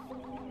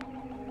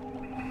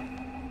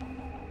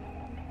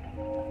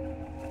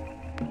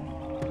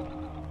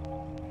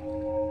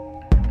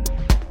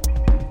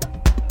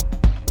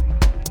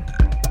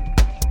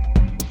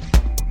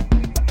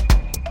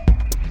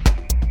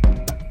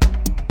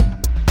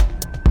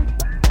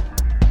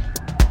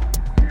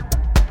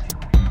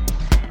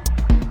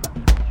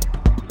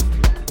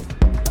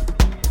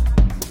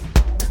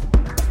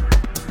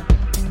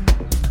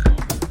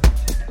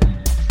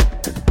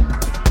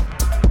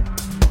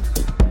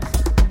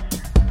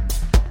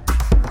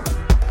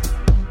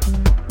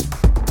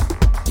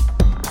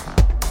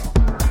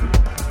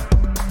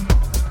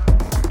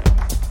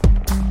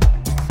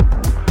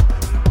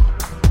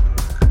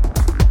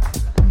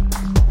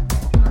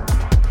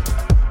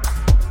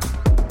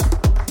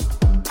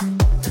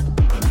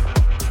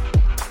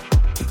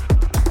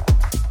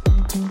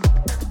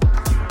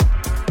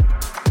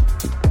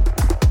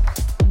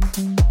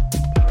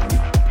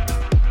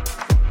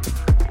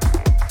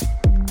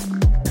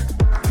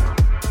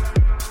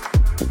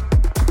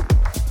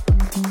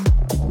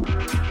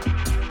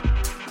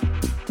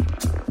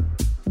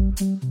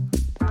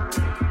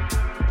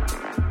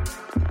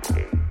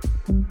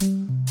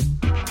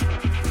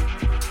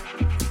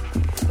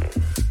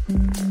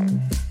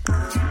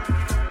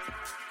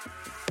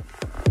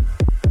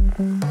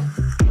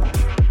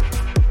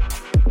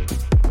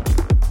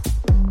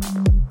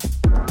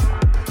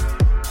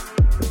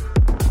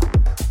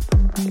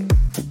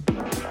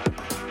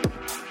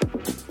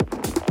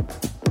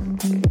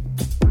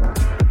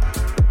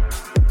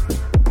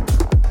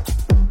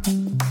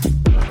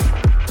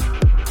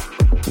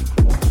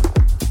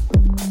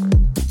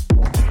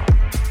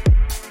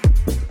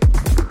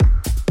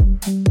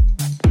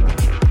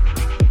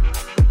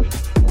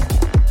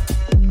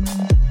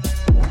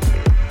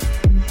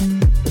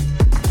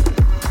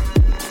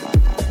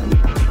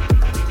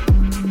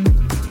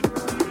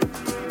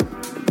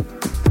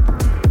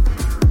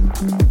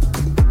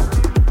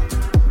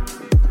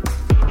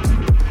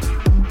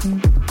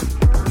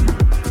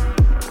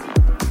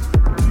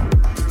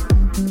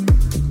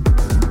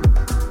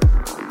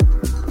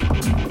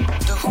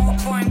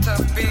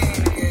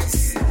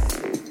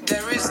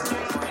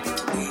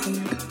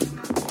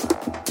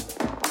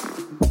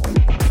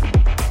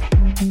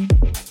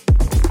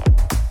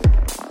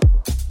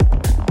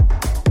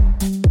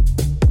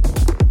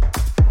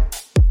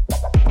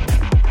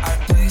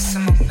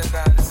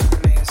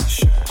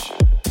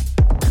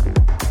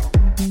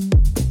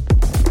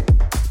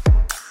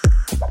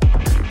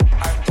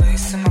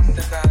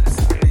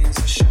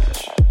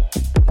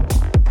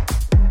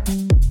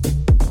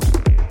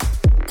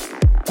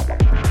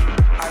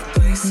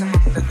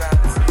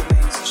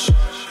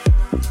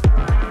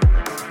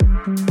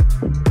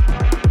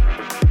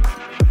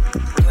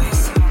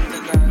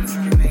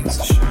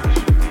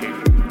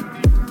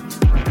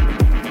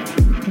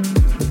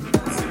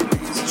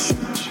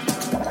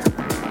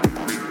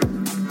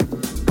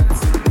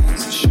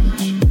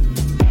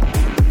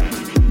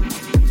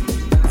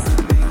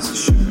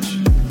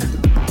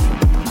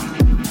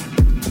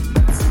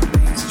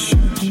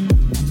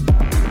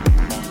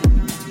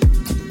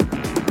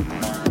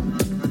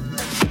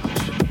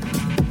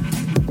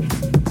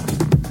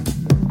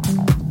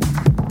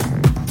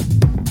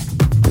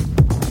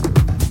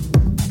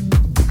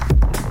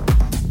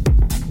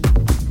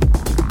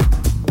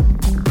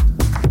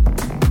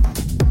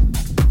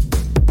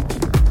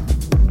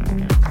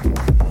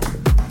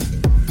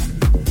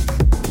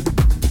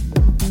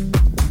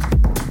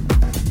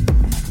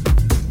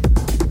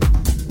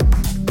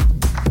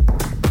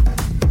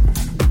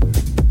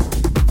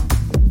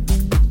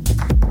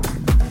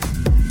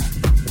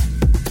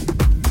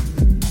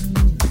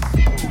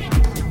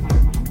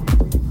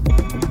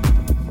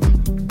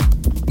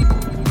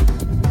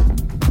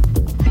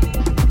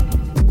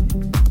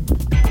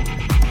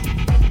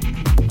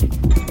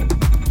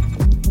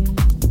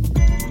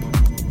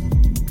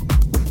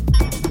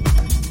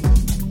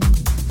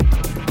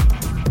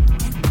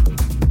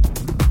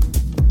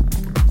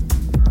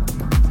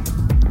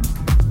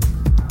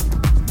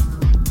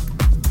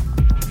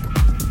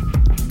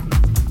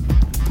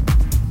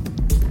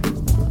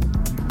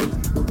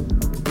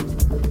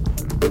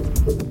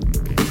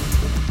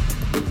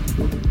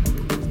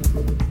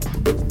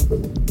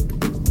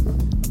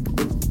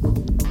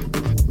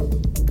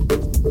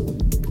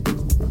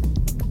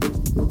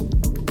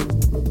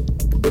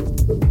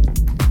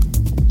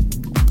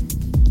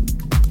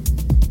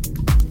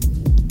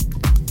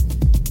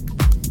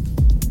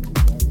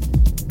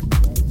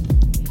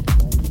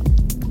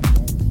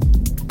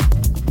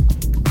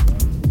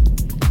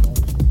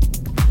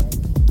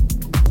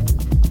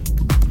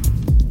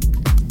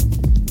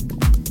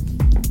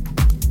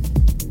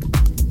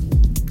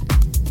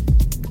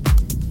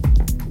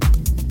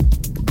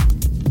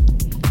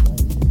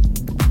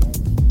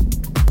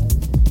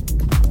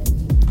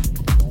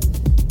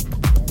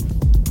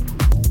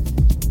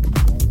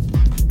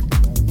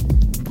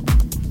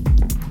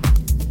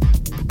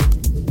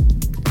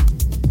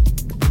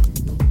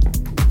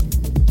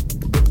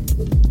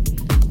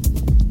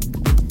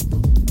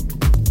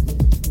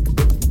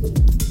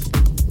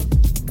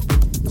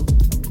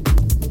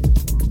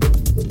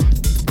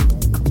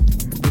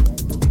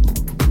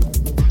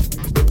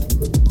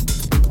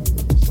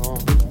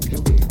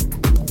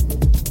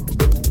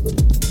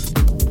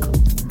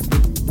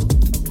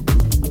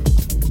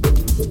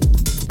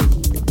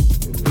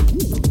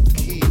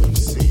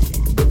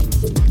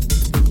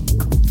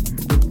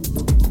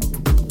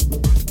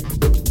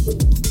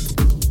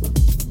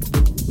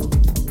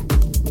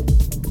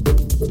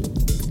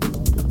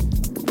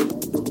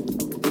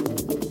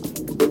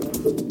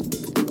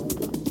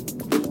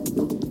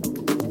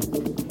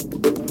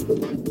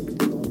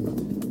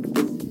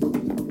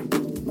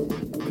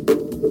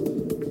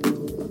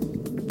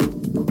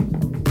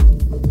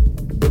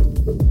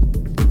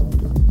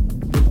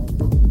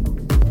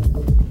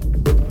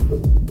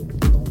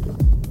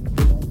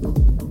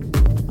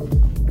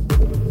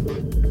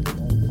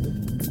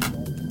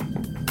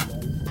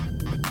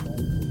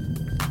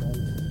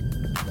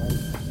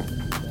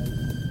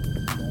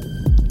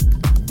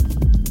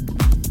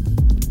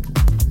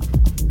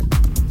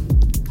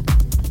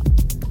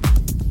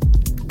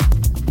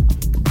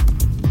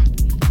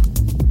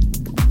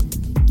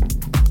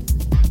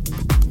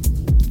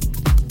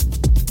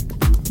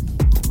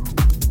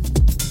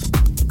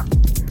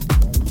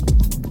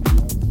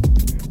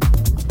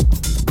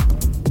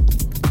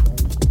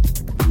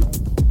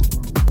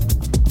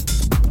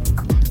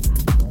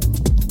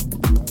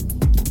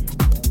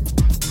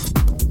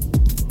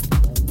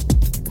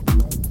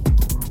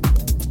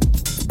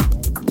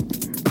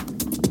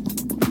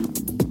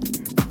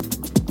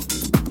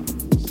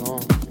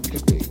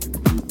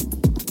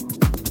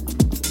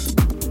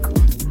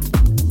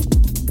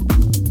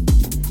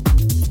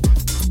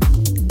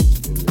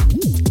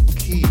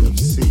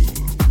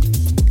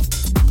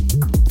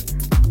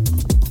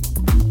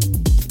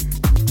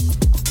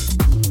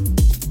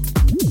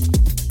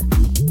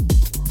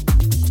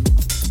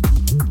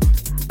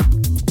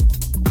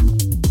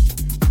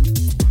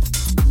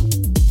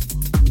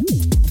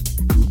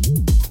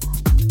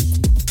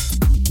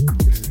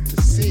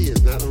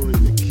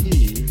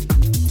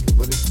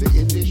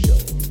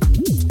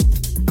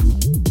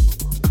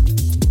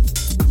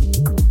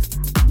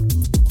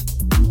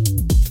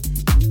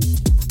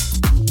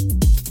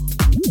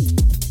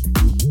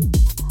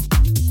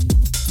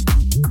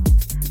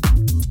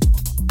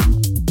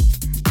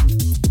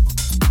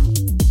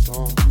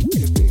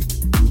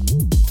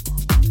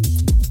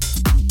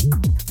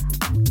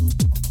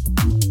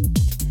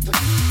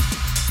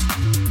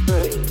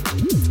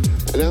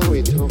 now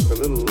we talk do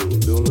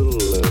a little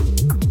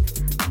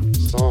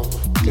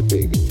soft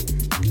tipping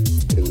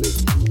in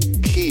the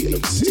key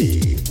of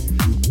C.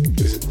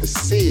 The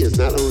C is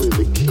not only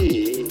the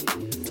key,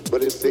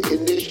 but it's the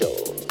initial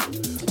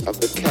of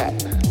the cat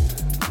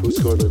who's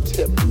going to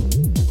tip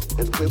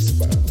and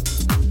whisper.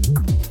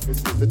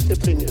 This is the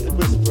tipping and the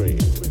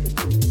whispering.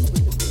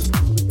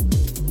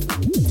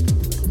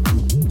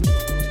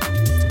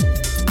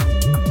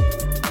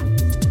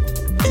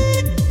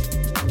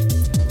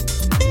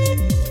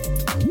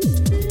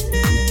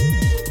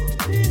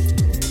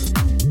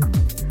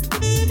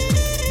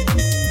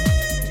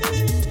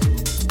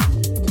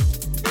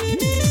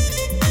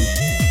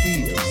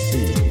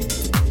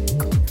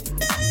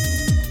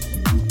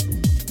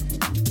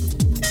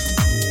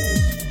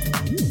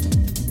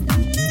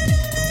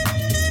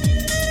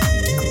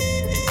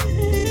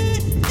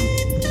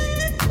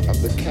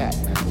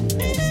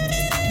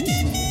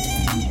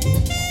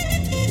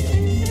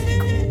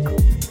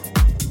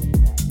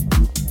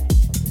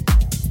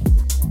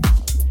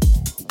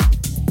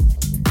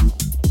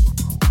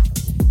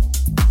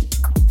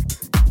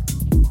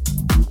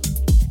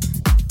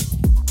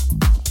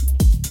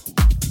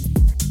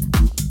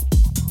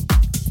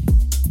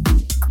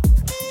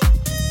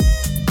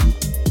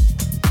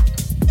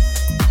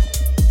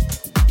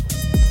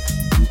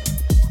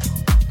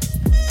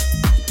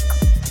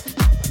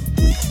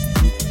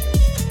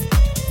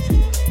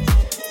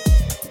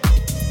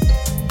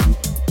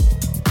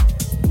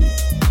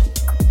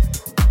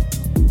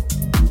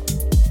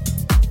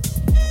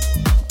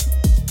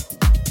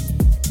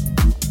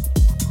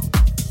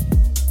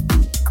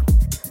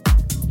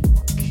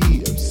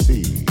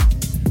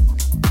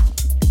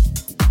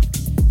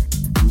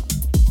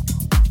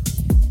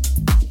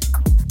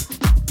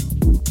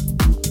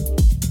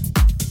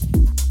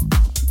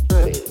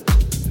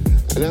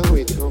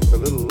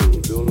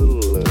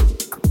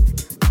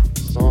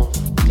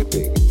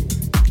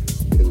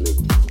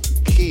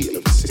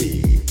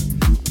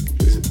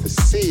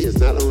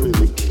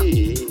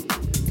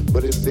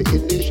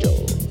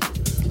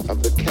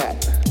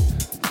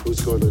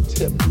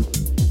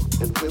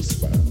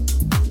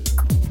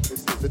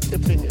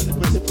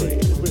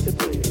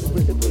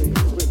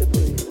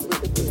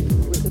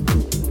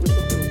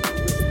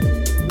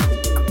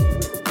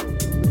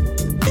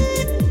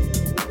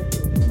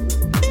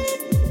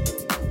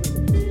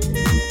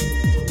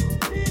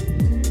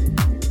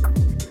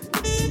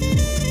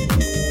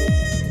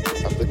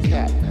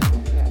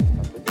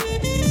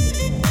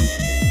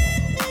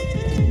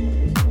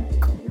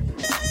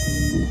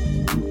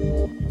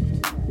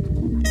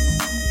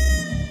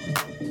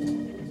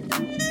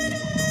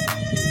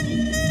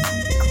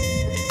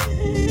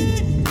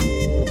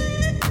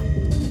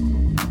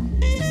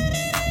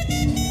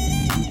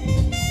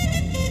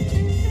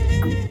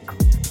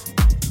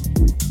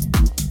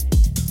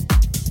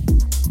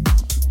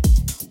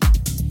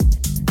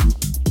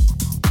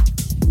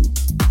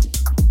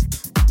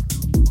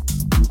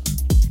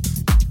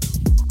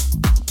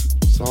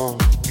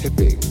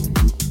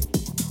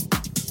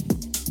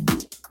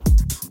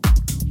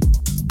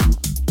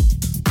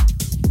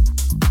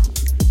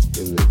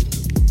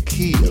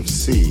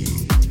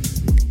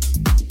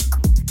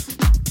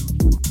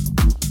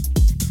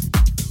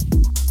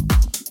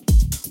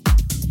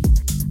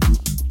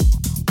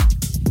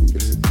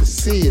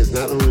 C is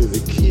not only the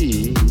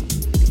key,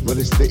 but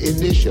it's the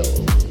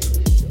initial